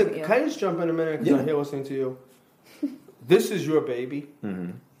need to. Can I just jump in a minute? Because I'm here listening to you. This is your baby.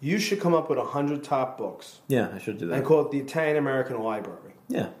 Mm-hmm. You should come up with 100 top books. Yeah, I should do that. And call it the Italian American Library.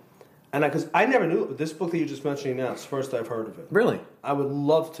 Yeah. And because I never knew this book that you're just mentioning now. It's the first I've heard of it. Really? I would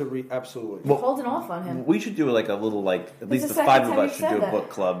love to read. Absolutely. You're holding off on him. We should do like a little, like, at least the the second five of time us you've should said do a that. book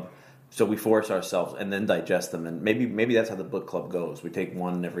club. So we force ourselves and then digest them, and maybe that's how the book club goes. We take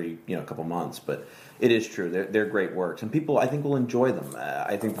one every couple months, but it is true they're great works, and people I think will enjoy them.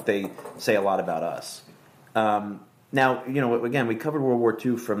 I think that they say a lot about us. Now again we covered World War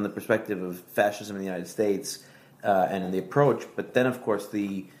II from the perspective of fascism in the United States and in the approach, but then of course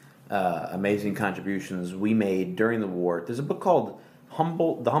the amazing contributions we made during the war. There's a book called The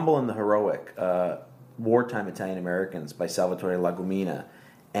Humble and the Heroic: Wartime Italian Americans by Salvatore Lagumina.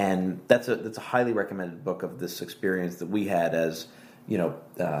 And that's a highly recommended book of this experience that we had as the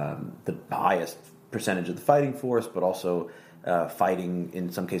highest percentage of the fighting force, but also fighting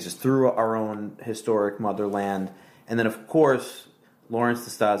in some cases through our own historic motherland. And then, of course, Lawrence de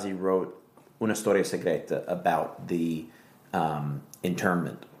Stasi wrote Una Storia Segreta about the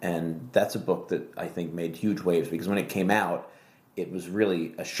internment. And that's a book that I think made huge waves, because when it came out, it was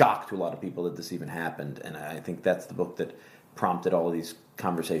really a shock to a lot of people that this even happened. And I think that's the book that prompted all of these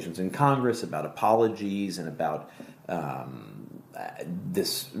conversations in Congress about apologies and about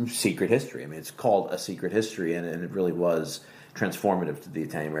this secret history. I mean, it's called A Secret History, and it really was transformative to the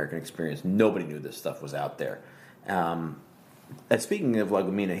Italian-American experience. Nobody knew this stuff was out there. And speaking of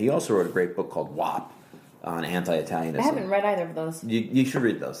Lagomina, he also wrote a great book called WAP on anti-Italianism. I haven't read either of those. You should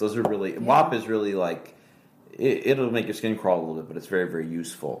read those. Those are really... Yeah. WAP is really like... It'll make your skin crawl a little bit, but it's very, very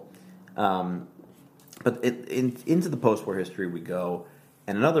useful. But into the post-war history we go.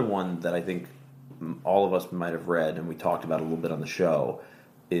 And another one that I think all of us might have read, and we talked about a little bit on the show,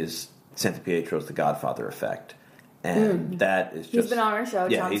 is Santipietro's The Godfather Effect. And that is just... He's been on our show.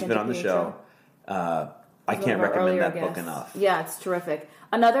 Yeah, he's been on the show. I can't recommend that book enough. Yeah, it's terrific.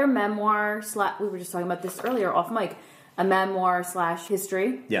 Another memoir / we were just talking about this earlier off mic. A memoir /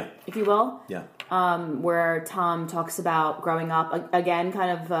 history, if you will. Yeah. Where Tom talks about growing up, again,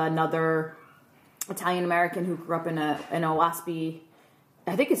 kind of another Italian American who grew up in a WASPy,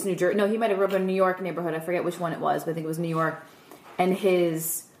 I think it's New Jersey. No, he might have grew up in a New York neighborhood. I forget which one it was, but I think it was New York. And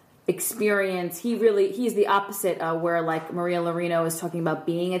his experience, he's the opposite, where like Maria Lorino is talking about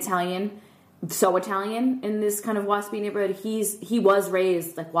being Italian. So Italian in this kind of WASPy neighborhood. He was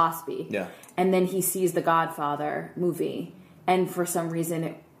raised like WASPy. Yeah. And then he sees the Godfather movie, and for some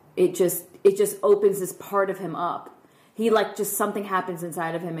reason it just opens this part of him up. He like just something happens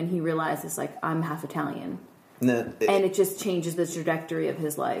inside of him, and he realizes like I'm half Italian. And it just changes the trajectory of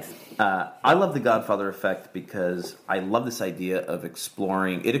his life. I love the Godfather Effect because I love this idea of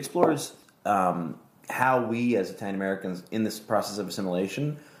exploring. It explores how we as Italian Americans in this process of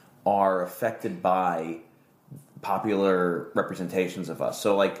assimilation are affected by popular representations of us.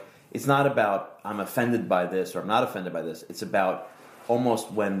 So, like, it's not about I'm offended by this or I'm not offended by this. It's about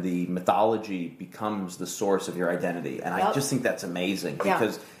almost when the mythology becomes the source of your identity. And I just think that's amazing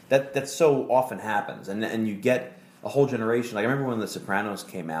because that so often happens. And you get a whole generation. Like, I remember when The Sopranos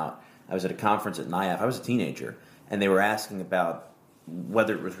came out, I was at a conference at IAP. I was a teenager, and they were asking about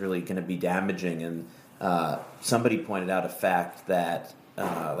whether it was really going to be damaging. And somebody pointed out a fact that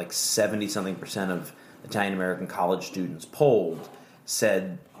like 70-something% of Italian-American college students polled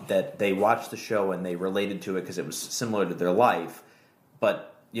said that they watched the show and they related to it because it was similar to their life,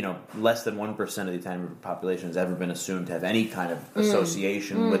 but less than 1% of the Italian population has ever been assumed to have any kind of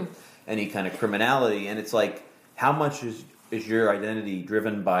association with any kind of criminality. And it's like, how much is your identity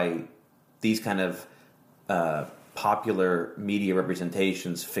driven by these kind of popular media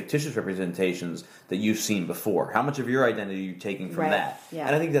representations, fictitious representations that you've seen before? How much of your identity are you taking from that? Yeah.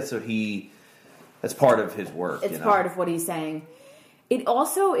 And I think that's part of his work. It's part of what he's saying. It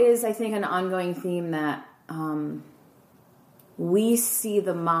also is, I think, an ongoing theme that we see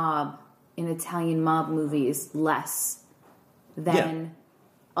the mob in Italian mob movies less than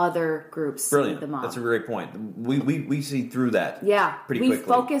other groups see the mob. That's a great point. We see through that pretty quickly. We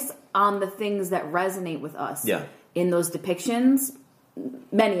focus on the things that resonate with us in those depictions,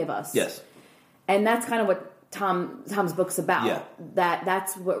 many of us. Yes. And that's kind of what Tom's book's about. Yeah.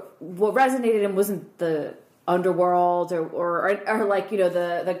 That's what resonated and wasn't the underworld or like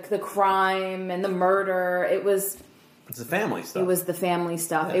the crime and the murder. It's the family stuff. It was the family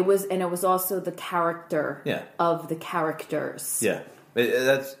stuff. Yeah. It was also the character of the characters. Yeah.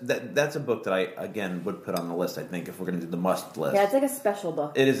 That's a book that I again would put on the list. I think if we're going to do the must list. Yeah, it's like a special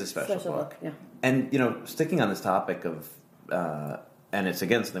book. It is a special book. Yeah. And sticking on this topic of and it's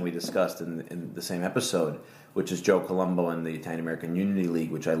again something we discussed in the same episode, which is Joe Colombo and the Italian American Unity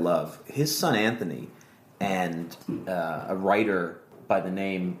League, which I love. His son Anthony and a writer by the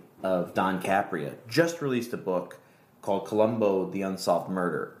name of Don Capria just released a book called Colombo: The Unsolved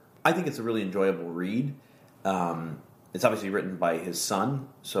Murder. I think it's a really enjoyable read. It's obviously written by his son,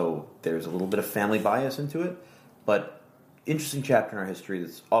 so there's a little bit of family bias into it, but interesting chapter in our history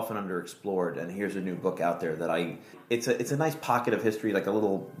that's often underexplored. And here's a new book out there that it's a nice pocket of history, like a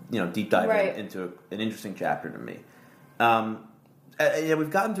little deep dive into an interesting chapter to me. We've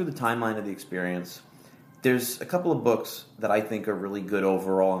gotten through the timeline of the experience. There's a couple of books that I think are really good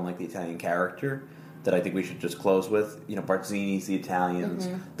overall in like the Italian character that I think we should just close with. Barzini's The Italians,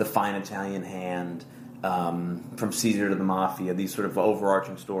 The Fine Italian Hand, From Caesar to the Mafia, these sort of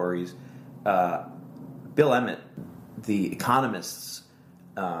overarching stories. Bill Emmett, the Economist's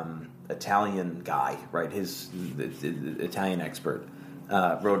Italian guy, right? The Italian expert.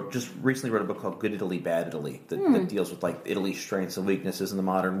 recently wrote a book called Good Italy, Bad Italy that deals with like Italy's strengths and weaknesses in the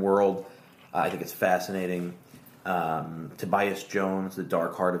modern world. I think it's fascinating. Tobias Jones, The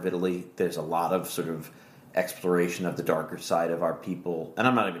Dark Heart of Italy. There's a lot of sort of exploration of the darker side of our people, and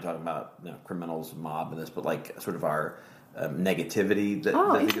I'm not even talking about criminals, mob, and this, but like sort of our negativity. That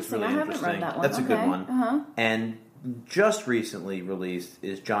I think is really I haven't interesting. read that one. That's a good one. Uh-huh. And just recently released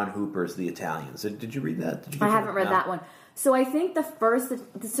is John Hooper's The Italians. Did you read that? I haven't read that one. So I think the first.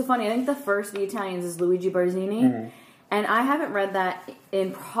 It's so funny. I think the first The Italians is Luigi Barzini, and I haven't read that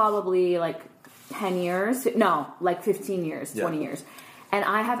in probably like 10 years. No, like 15 years, 20 years, and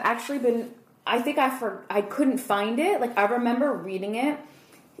I have actually been. I think I couldn't find it. Like I remember reading it.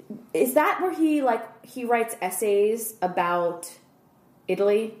 Is that where he writes essays about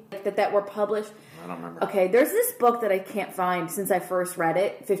Italy that were published? I don't remember. Okay, there's this book that I can't find since I first read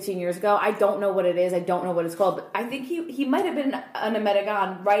it 15 years ago. I don't know what it is. I don't know what it's called. But I think he might have been an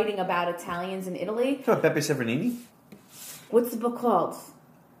American writing about Italians in Italy. You Beppe Severnini? What's the book called?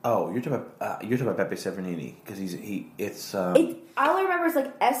 Oh, you're talking about Beppe Severnini because it's. All I remember is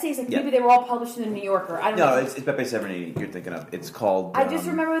like essays. Like maybe they were all published in the New Yorker. I don't know. No, it's Beppe Severnini. You're thinking of. It's called. I just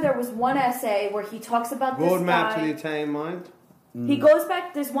remember there was one essay where he talks about this Roadmap guy. to the Italian Mind. He goes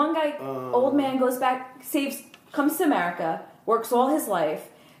back. There's one guy, old man, goes back, comes to America, works all his life,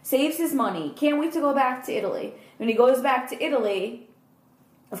 saves his money, can't wait to go back to Italy. When he goes back to Italy,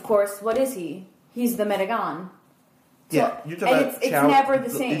 of course, what is he? He's the American. Yeah, you're talking about it's never the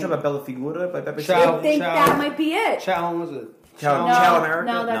same. You're talking about Bella Figura by Beppe Ciao. Severnini? I think that might be it. Ciao, was it? Ciao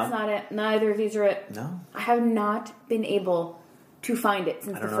America? No, that's not it. Neither of these are it. No? I have not been able to find it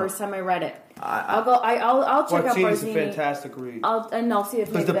since the first time I read it. I'll check out Barzini's a Barzini. fantastic read. I'll see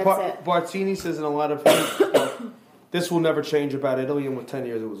if maybe that's it. Barzini says in a lot of things, this will never change about Italy, and with 10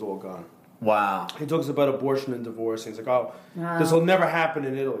 years it was all gone. Wow. He talks about abortion and divorce. He's like, this will never happen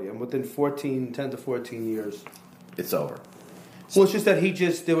in Italy. And within 10 to 14 years, it's over. Well, it's just that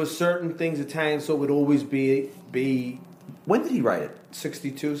there was certain things Italian, so it would always be. When did he write it?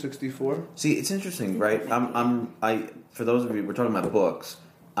 62, 64. See, it's interesting, right? For those of you, we're talking about books.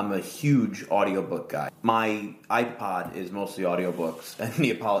 I'm a huge audiobook guy. My iPod is mostly audiobooks and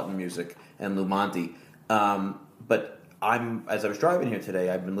Neapolitan music and Lumanti. But as I was driving here today,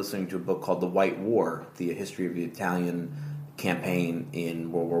 I've been listening to a book called The White War, the history of the Italian campaign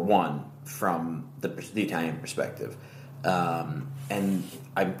in World War I from the Italian perspective. And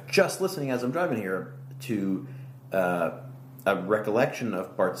I'm just listening as I'm driving here to a recollection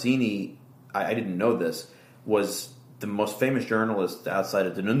of Barzini. I didn't know this, was the most famous journalist outside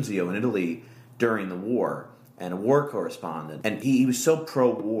of D'Annunzio in Italy during the war and a war correspondent. And he was so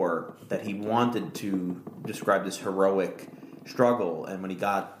pro-war that he wanted to describe this heroic struggle. And when he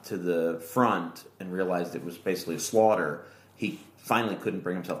got to the front and realized it was basically a slaughter, he finally couldn't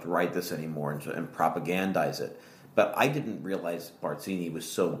bring himself to write this anymore and propagandize it. But I didn't realize Barzini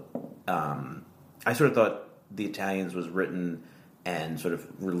was so... I sort of thought The Italians was written and sort of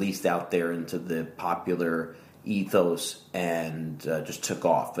released out there into the popular ethos and just took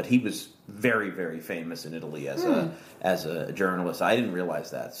off. But he was very, very famous in Italy as a journalist. I didn't realize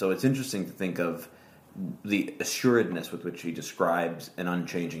that. So it's interesting to think of the assuredness with which he describes an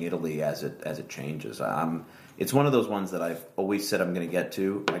unchanging Italy as it changes. It's one of those ones that I've always said I'm going to get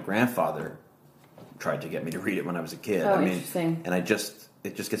to. My grandfather tried to get me to read it when I was a kid. Oh, interesting. And it just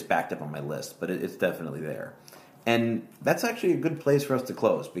gets backed up on my list, but it's definitely there. And that's actually a good place for us to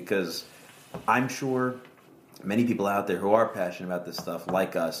close, because I'm sure many people out there who are passionate about this stuff,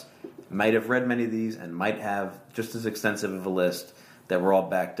 like us, might have read many of these and might have just as extensive of a list that we're all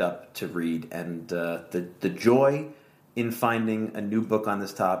backed up to read. And the joy in finding a new book on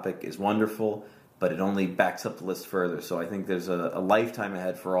this topic is wonderful, but it only backs up the list further. So I think there's a lifetime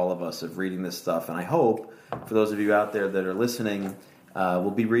ahead for all of us of reading this stuff. And I hope, for those of you out there that are listening,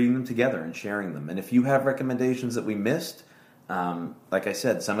 we'll be reading them together and sharing them. And if you have recommendations that we missed, like I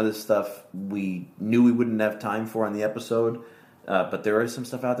said, some of this stuff we knew we wouldn't have time for on the episode, but there is some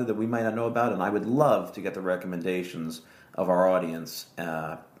stuff out there that we might not know about, and I would love to get the recommendations of our audience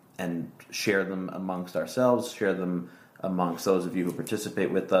and share them amongst ourselves, share them amongst those of you who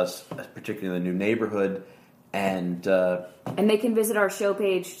participate with us, particularly in the new neighborhood. And they can visit our show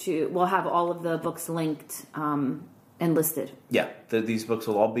page we'll have all of the books linked and listed. Yeah, these books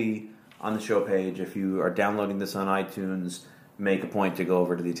will all be on the show page. If you are downloading this on iTunes, make a point to go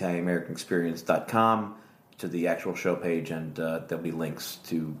over to the ItalianAmericanExperience.com to the actual show page, and there'll be links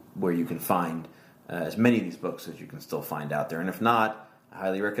to where you can find as many of these books as you can still find out there. And if not, I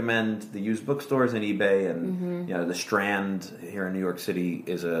highly recommend the used bookstores and eBay, and the Strand here in New York City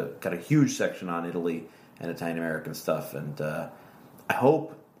is got a huge section on Italy and Italian American stuff. And I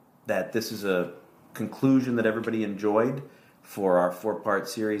hope that this is a conclusion that everybody enjoyed for our 4-part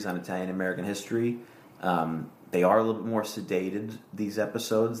series on Italian-American history. They are a little bit more sedated, these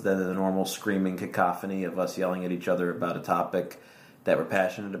episodes, than the normal screaming cacophony of us yelling at each other about a topic that we're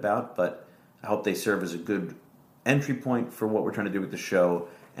passionate about, but I hope they serve as a good entry point for what we're trying to do with the show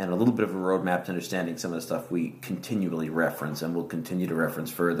and a little bit of a roadmap to understanding some of the stuff we continually reference and will continue to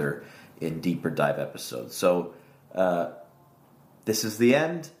reference further in deeper dive episodes. So this is the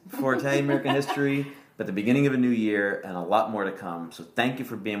end for Italian-American history, but the beginning of a new year and a lot more to come. So thank you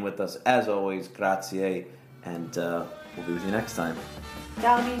for being with us. As always, grazie, and we'll be with you next time.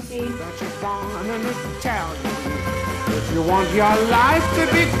 Ciao, amici. That you're born an Italian. If you want your life to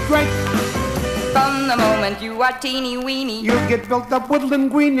be great, From the moment you are teeny weeny, you get built up with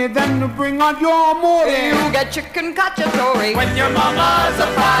linguine, then you bring out your amore. you get chicken cacciatore. When your mama's a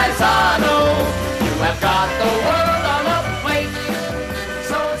paisano, you have got the world